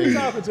to. Who we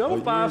talking to? I'm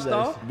a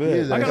 5-star.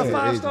 I got a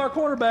 5-star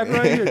cornerback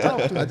right here.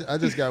 Talk to me. I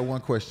just got one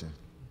question,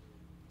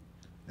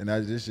 and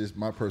this is just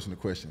my personal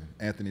question.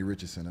 Anthony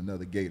Richardson,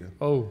 another Gator.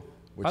 Oh,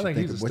 what you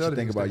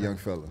think about young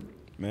fella?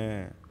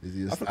 Man,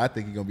 I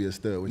think he's gonna be a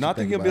stud. I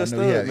think he'll be a stud,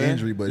 man. He had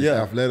injury, but his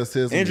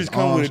athleticism, injuries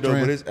come with it though.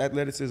 strength. But his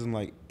athleticism,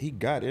 like he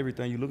got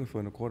everything you're looking for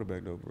in a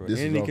quarterback though, bro. This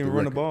and is he off can the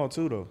run the record. ball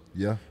too though.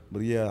 Yeah.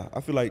 But yeah, I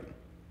feel like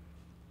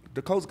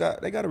the Colts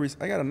got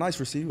a nice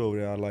receiver over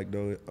there. I like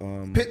though.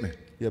 Pittman.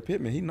 Yeah,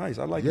 Pittman. He nice.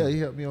 I like Yeah, him. he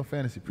helped me on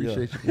fantasy.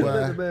 Appreciate you. He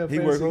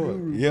work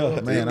hard.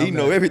 Yeah, Man, he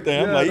know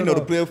everything. I'm like, he know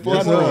the player for.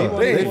 Yes,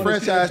 they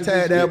franchise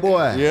tag that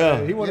boy.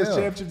 Yeah. He won his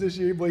championship this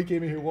year, boy. He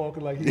came in here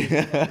walking like he.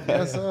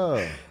 Yes,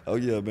 sir. Oh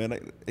yeah,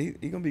 man. He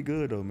gonna be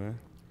good though, man.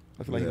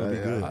 I feel like he's gonna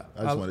be good.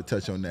 I just want to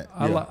touch on that.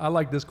 I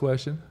like this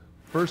question.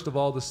 First of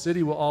all, the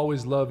city will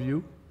always love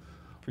you.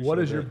 What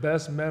is your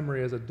best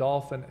memory as a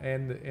Dolphin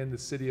and in the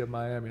city of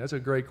Miami? That's a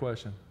great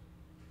question.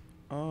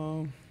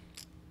 Let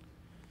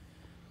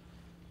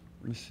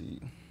me see.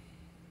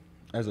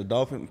 As a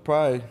Dolphin,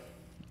 probably,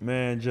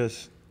 man,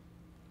 just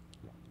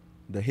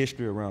the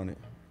history around it.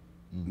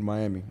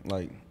 Miami,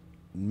 like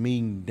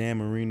meeting Dan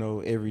Marino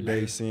every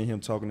day, seeing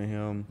him, talking to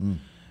him.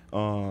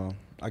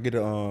 I get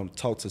to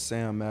talk to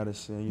Sam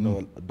Madison, you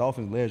know, a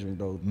Dolphins legend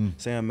though.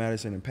 Sam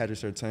Madison and Patrick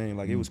Surtain,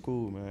 like it was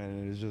cool, man.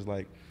 And it's just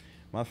like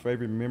my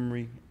favorite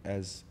memory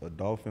as a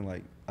Dolphin.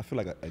 Like I feel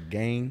like a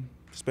game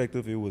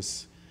perspective, it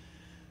was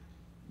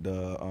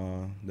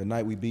the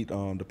night we beat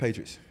the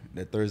Patriots,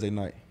 that Thursday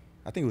night.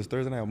 I think it was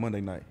Thursday night or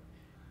Monday night.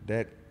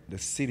 The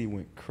city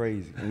went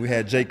crazy. And we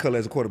had Jay Cutler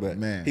as a quarterback.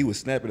 Man. He was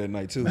snapping that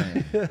night too.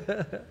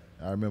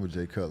 I remember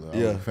Jay Cutler. I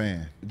was a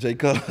fan. Jay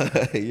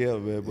Cutler, yeah,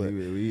 man. But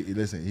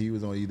listen, he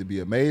was going to either be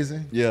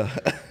amazing. Yeah.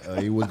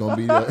 He was going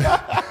to be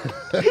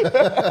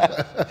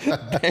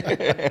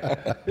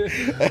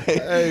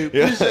Hey,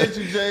 appreciate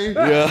you, Jay.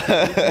 Yeah.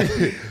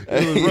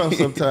 It was rough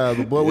sometimes,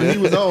 but boy, when he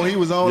was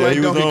on like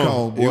Donkey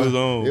Kong, boy. He was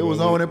on. It was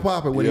on and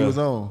popping when he was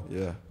on.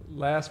 Yeah.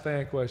 Last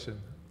fan question.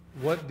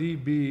 What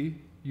DB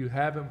you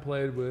haven't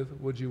played with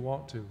would you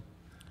want to?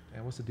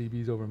 And what's the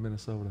DBs over in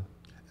Minnesota?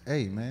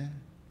 Hey, man.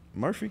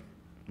 Murphy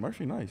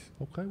Murphy nice.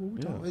 Okay, what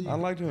we talking about?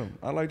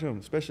 I liked him,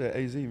 especially at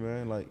AZ,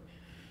 man. Like,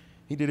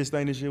 he did his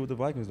thing this year with the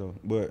Vikings, though.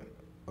 But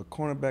a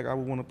cornerback I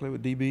would want to play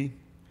with DB,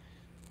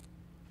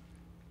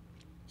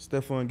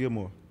 Stephon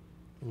Gilmore.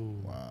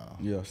 Ooh. Wow.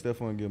 Yeah,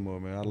 Stephon Gilmore,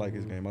 man. I like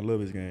his game. I love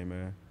his game,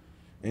 man.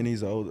 And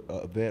he's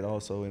a vet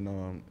also,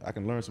 and I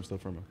can learn some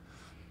stuff from him.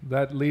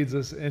 That leads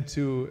us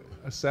into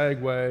a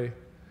segue.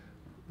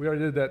 We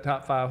already did that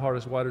top 5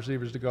 hardest wide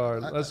receivers to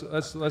guard. Let's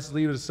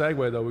leave it a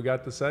segue though. We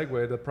got the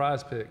segue, the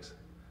prize picks.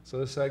 So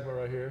this segment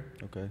right here.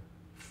 Okay.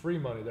 Free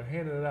money. They're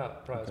handing it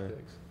out. Prize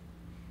picks.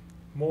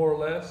 More or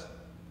less,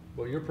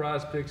 but your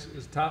prize picks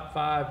is top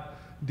 5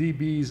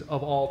 DBs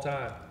of all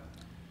time.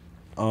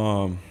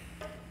 I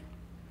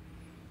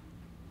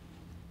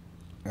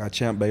got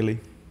Champ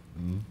Bailey.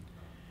 Mm-hmm.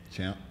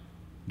 Champ.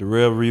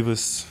 Darrell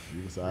Revis.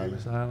 Revis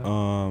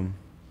Island.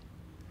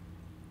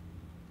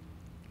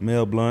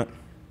 Mel Blunt.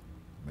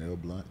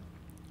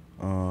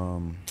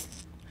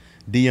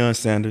 Deion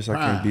Sanders. I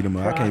can't beat him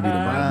up.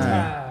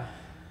 Man.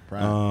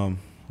 Prime.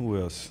 Who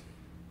else?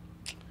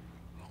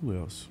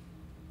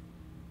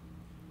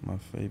 My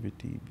favorite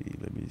DB.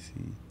 Let me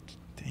see.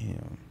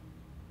 Damn.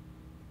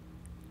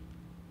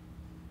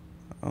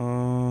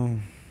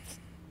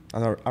 I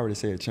already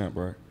said Champ,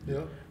 right?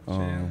 Yep.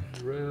 Champ,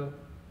 Darrell.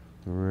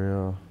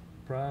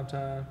 Prime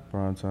time.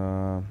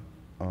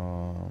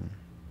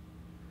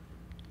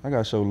 I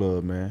gotta show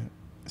love, man.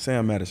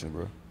 Sam Madison,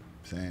 bro.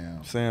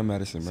 Sam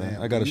Madison,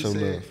 man. I gotta show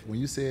love. When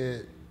you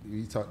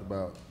talked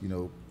about,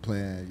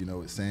 playing,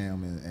 with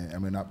Sam and I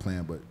mean not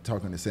playing, but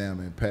talking to Sam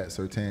and Pat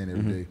Surtain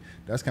every day.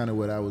 That's kind of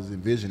what I was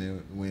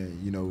envisioning when,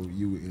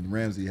 you and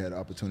Ramsey had the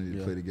opportunity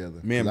to play together.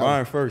 Me and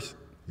Byron first.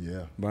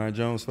 Yeah. Byron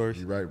Jones first.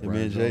 You're right, and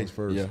Byron Jones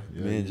first. Yeah,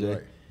 me and Jay.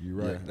 You're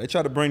right. Yeah. They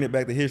try to bring it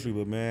back to history,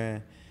 but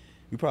man,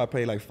 we probably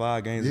played like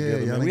 5 games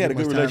together. Yeah, man. We had a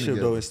good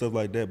relationship though and stuff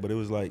like that, but it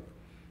was like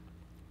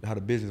how the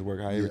business work,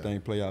 how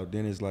everything play out.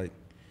 Then it's like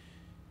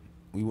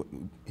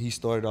he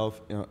started off,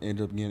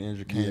 ended up getting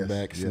injured, came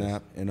back,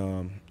 snapped,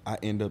 and I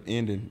end up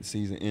ending the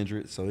season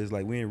injured. So it's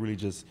like we didn't really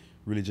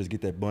just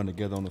get that bond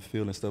together on the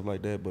field and stuff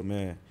like that. But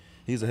man,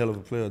 he's a hell of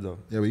a player though.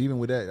 Yeah, but even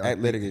with that,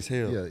 athletic as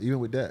hell. Yeah, even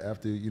with that,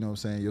 after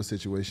your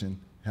situation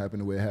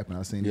happened the way it happened,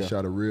 I seen he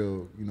shot a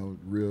real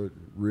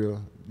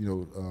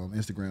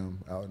Instagram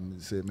out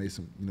and made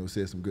some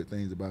good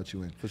things about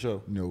you and for sure,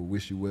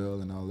 wish you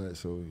well and all that.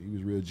 So he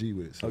was real G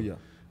with it. So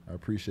I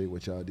appreciate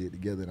what y'all did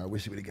together, and I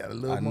wish we would have got a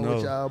little more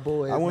with y'all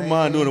boys. I wouldn't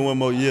mind doing it one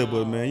more year,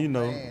 but man,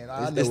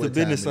 it's the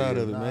business side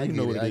of it, man. You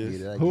know what it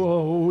is. Who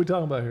are we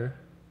talking about here?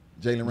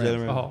 Jalen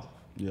Ramsey. Oh.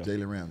 Yeah.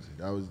 Jalen Ramsey.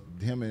 That was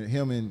him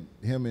and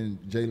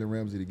Jalen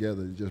Ramsey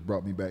together. Just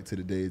brought me back to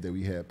the days that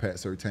we had Pat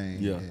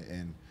Surtain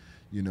and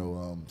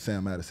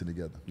Sam Madison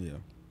together. Yeah,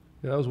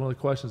 that was one of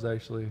the questions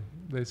actually.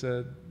 They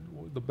said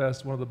one of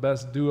the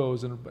best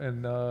duos and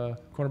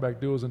cornerback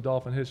duos in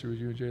Dolphin history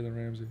was you and Jalen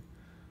Ramsey.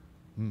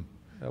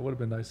 That would have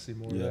been nice to see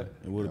more of that.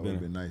 It would have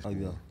been nice. That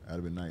would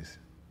have been nice.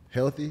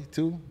 Healthy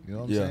too. You know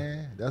what I'm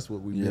saying? That's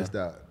what we missed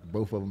out.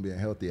 Both of them being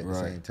healthy at the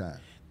same time.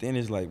 Then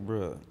it's like,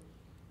 bro,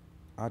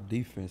 our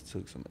defense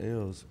took some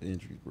L's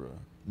injuries, bro.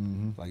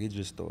 Mm-hmm. Like it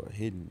just started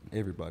hitting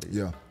everybody.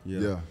 Yeah.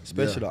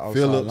 Especially the outside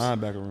Phillips,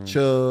 linebacker room.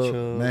 Chubb.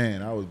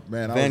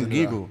 Van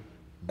Giegel.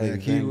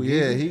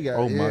 He got.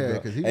 Oh my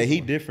God.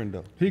 He different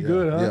though. He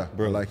good, huh? Yeah,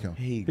 bro, I like him.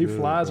 He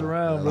flies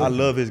around. I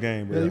love his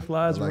game, bro. Yeah, he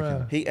flies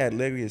around. He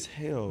athletic as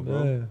hell,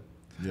 bro. Yeah.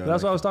 Yeah,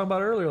 that's what I was talking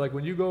about earlier. Like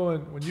when you go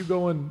in,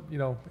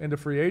 into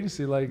free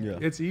agency,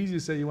 it's easy to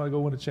say you want to go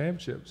win a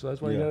championship. So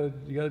that's why you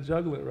gotta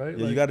juggle it, right?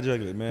 Yeah, you gotta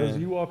juggle it, man.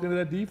 Because you walk into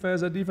that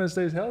defense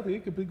stays healthy,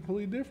 it could be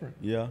completely different.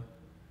 Yeah.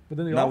 But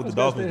then the Not offense with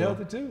the Dolphins, stay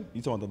healthy too.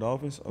 You talking about the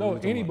Dolphins? No,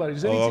 anybody.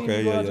 Just any team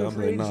you go out to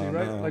free agency,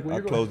 right? Nah. Like when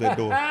I closed that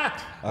door.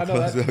 I know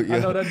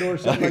that door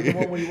shut like the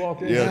one when you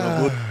walked in.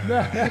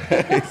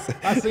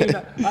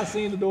 I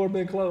seen the door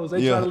been closed.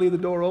 They try to leave the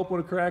door open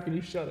with a crack and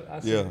you shut it.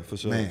 For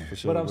sure. Man. For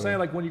sure. But I'm saying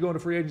like when you go into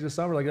free agency this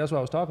summer, like that's what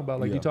I was talking about.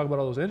 Like you talk about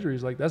all those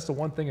injuries, like that's the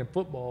one thing in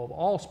football of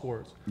all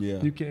sports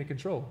you can't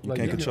control. You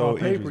can't control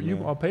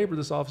injuries, on paper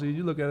this offseason,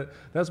 you look at it.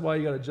 That's why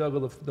you got to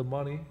juggle the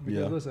money.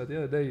 Because listen, at the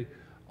end of the day,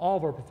 all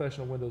of our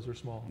professional windows are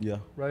small. Yeah.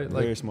 Right?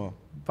 Very small.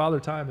 Father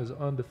Time is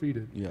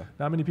undefeated. Yeah.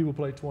 Not many people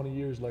play 20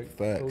 years like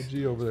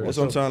OG over there. That's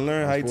what I'm trying to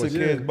learn, how he took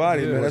care of his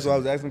body, man. That's why I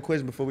was asking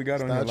questions before we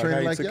got on here.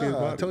 Training like how he took care of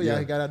his body. I told you,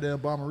 I got out there in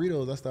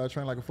Bomberitos. I started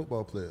training like a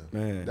football player.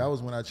 Man. That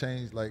was when I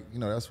changed,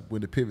 that's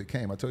when the pivot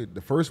came. I told you,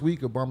 the first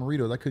week of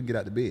Bomberitos, I couldn't get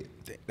out the bed.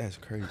 That's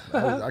crazy.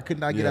 I could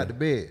not get out the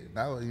bed. You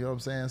know what I'm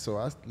saying? So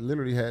I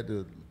literally had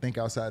to think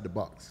outside the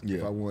box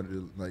if I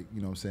wanted to,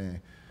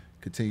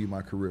 continue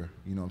my career,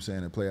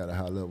 and play at a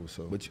high level.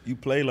 So, but you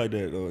play like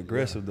that though,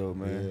 aggressive though,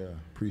 man. Yeah,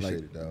 appreciate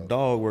it, dog.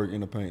 Dog work in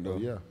the paint though.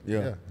 Yeah.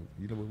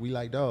 We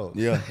like dogs.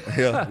 Yeah.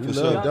 We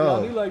love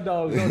dogs. You like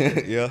dogs, don't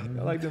you? Yeah.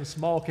 I like them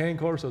small cane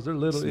corsos. They're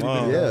little.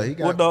 Small. Yeah. He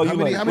got, what dog you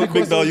like? What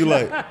big dog you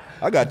like?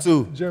 I got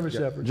 2. German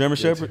Shepherds. German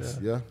Shepherds.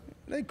 Yeah.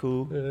 They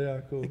cool. Yeah, they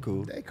are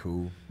cool. They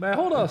cool. Man,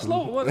 hold on,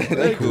 slow. What?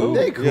 They cool.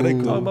 They cool. Yeah, they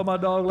cool. Talking about my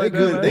dog like they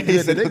good. that,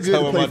 man. They good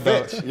to play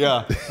fetch.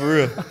 Yeah, for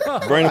real.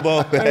 Bring the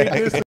ball back.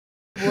 Hey,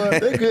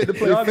 They good to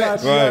play Y'all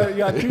fetch. you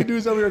got two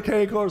dudes over here,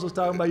 cane corners, was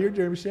talking about your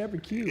Jeremy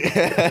Shepard cute.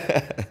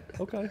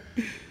 Okay.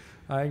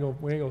 We ain't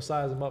gonna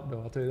size them up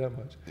though. I'll tell you that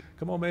much.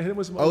 Come on, man, hit him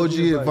with some OG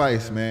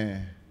advice,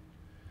 man.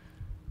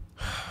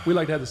 We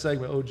like to have the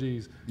segment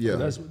OGs.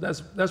 Yeah, so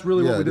that's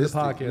really what we did the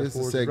podcast this for.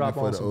 This is a segment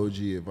for the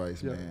OG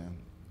advice, man.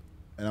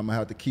 And I'm gonna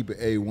have to keep it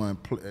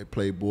A1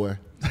 Playboy.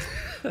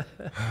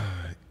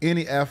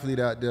 Any athlete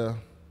out there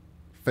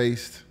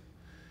faced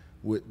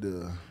with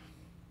the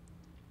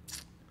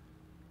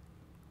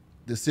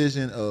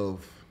decision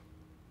of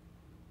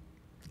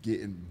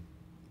getting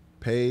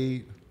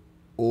paid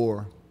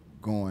or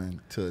going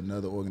to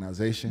another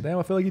organization. Damn,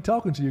 I feel like you're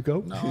talking to you,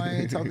 Coach. No, I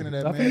ain't talking to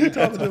that man. I feel like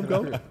you're talking to him,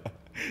 Coach.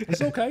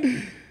 It's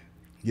okay.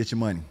 Get your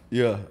money.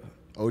 Yeah.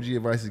 OG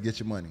advice is get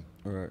your money.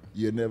 All right.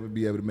 You'll never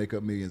be able to make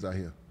up millions out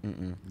here.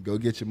 Go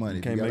get your money.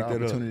 If you got an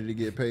opportunity to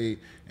get paid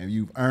and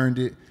you've earned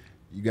it,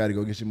 you got to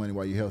go get your money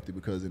while you're healthy,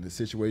 because if the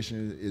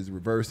situation is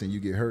reversed and you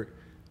get hurt,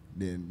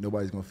 then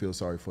nobody's going to feel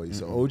sorry for you.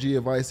 So OG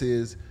advice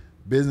is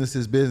business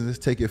is business.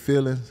 Take your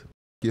feelings,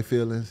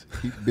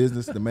 keep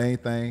business the main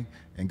thing,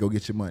 and go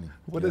get your money.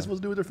 What are they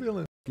supposed to do with their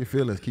feelings? Your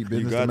feelings, keep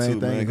business the main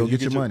thing, and go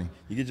get your money.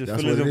 You get your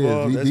That's feelings what it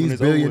involved. is. These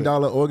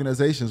billion-dollar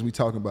organizations we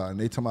talking about, and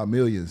they talking about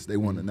millions. They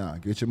want to now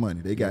get your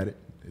money. They got it.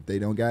 If they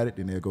don't got it,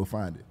 then they'll go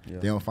find it. If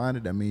they don't find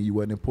it, that means you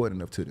wasn't important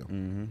enough to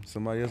them.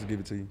 Somebody else will give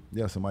it to you.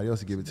 Yeah, somebody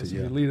else will give it to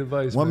you. Lead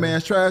advice. One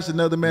man's trash,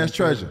 another man's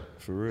treasure.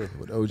 For real.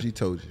 What OG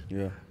told you.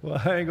 Yeah.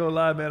 Well, I ain't gonna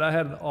lie, man. I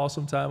had an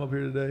awesome time up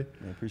here today.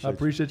 I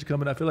appreciate you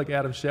coming. I feel like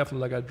Adam Scheffler,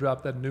 like I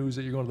dropped that news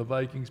that you're going to the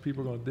Vikings.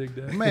 People are gonna dig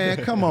that.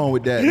 Man, come on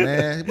with that,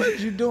 man. What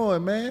you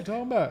doing, man? What you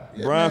talking about?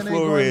 Yeah, Brian man,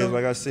 Flores,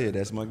 like I said,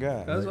 that's my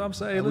guy. That's what I'm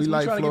saying. we Listen,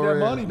 like we're trying to get that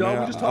money, dog. Man,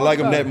 We just I talking like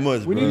him about that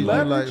much, We bro. need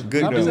leverage. Like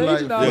good I'm his leverage.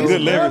 agent now. Yeah, Let's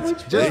good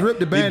leverage. Just rip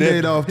the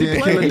Band-Aid off there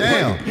and kill it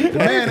down. The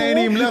man ain't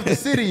even left the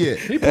city yet.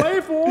 He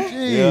played for him.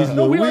 Jeez,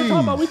 No, we already Louise.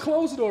 talking about we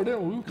closed the door,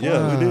 didn't we? We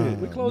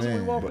did. We closed it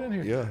when we man. walked in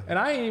here. Yeah. And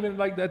I ain't even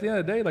like at the end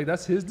of the day, like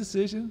that's his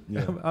decision.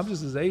 Yeah. I'm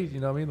just his agent,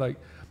 you know what I mean? Like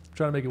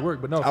trying to make it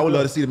work. But no, I would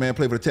love to see the man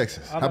play for the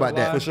Texans. I'm How about not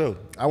that? lying. For sure.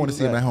 I want to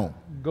see him at home.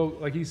 go,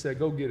 like he said,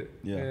 go get it.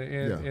 Yeah.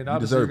 And You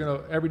obviously you're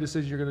deserve every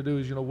decision you're gonna do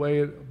is weigh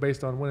it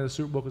based on winning the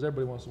Super Bowl, because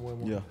everybody wants to win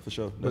one. Yeah, for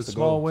sure. But That's the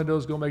small goal.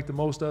 windows, go make the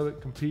most of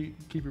it. Compete,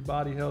 keep your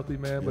body healthy,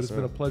 man. But Yes, it's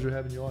been a pleasure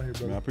having you on here,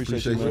 brother. Man, I appreciate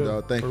Appreciate you, man.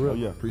 dog. Thank For you. real.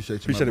 Yeah. Appreciate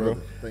you, Appreciate my it, bro.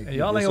 brother. Thank And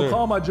you. y'all ain't Yes, gonna sir.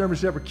 call my German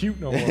Shepherd cute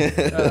no more.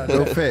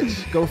 Go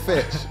fetch. Go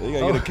fetch. You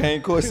gotta get a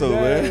cane corso,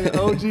 man.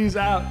 OG's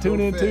out. Tune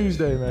in fetch.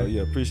 Tuesday, man. Oh,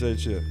 yeah,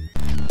 appreciate you.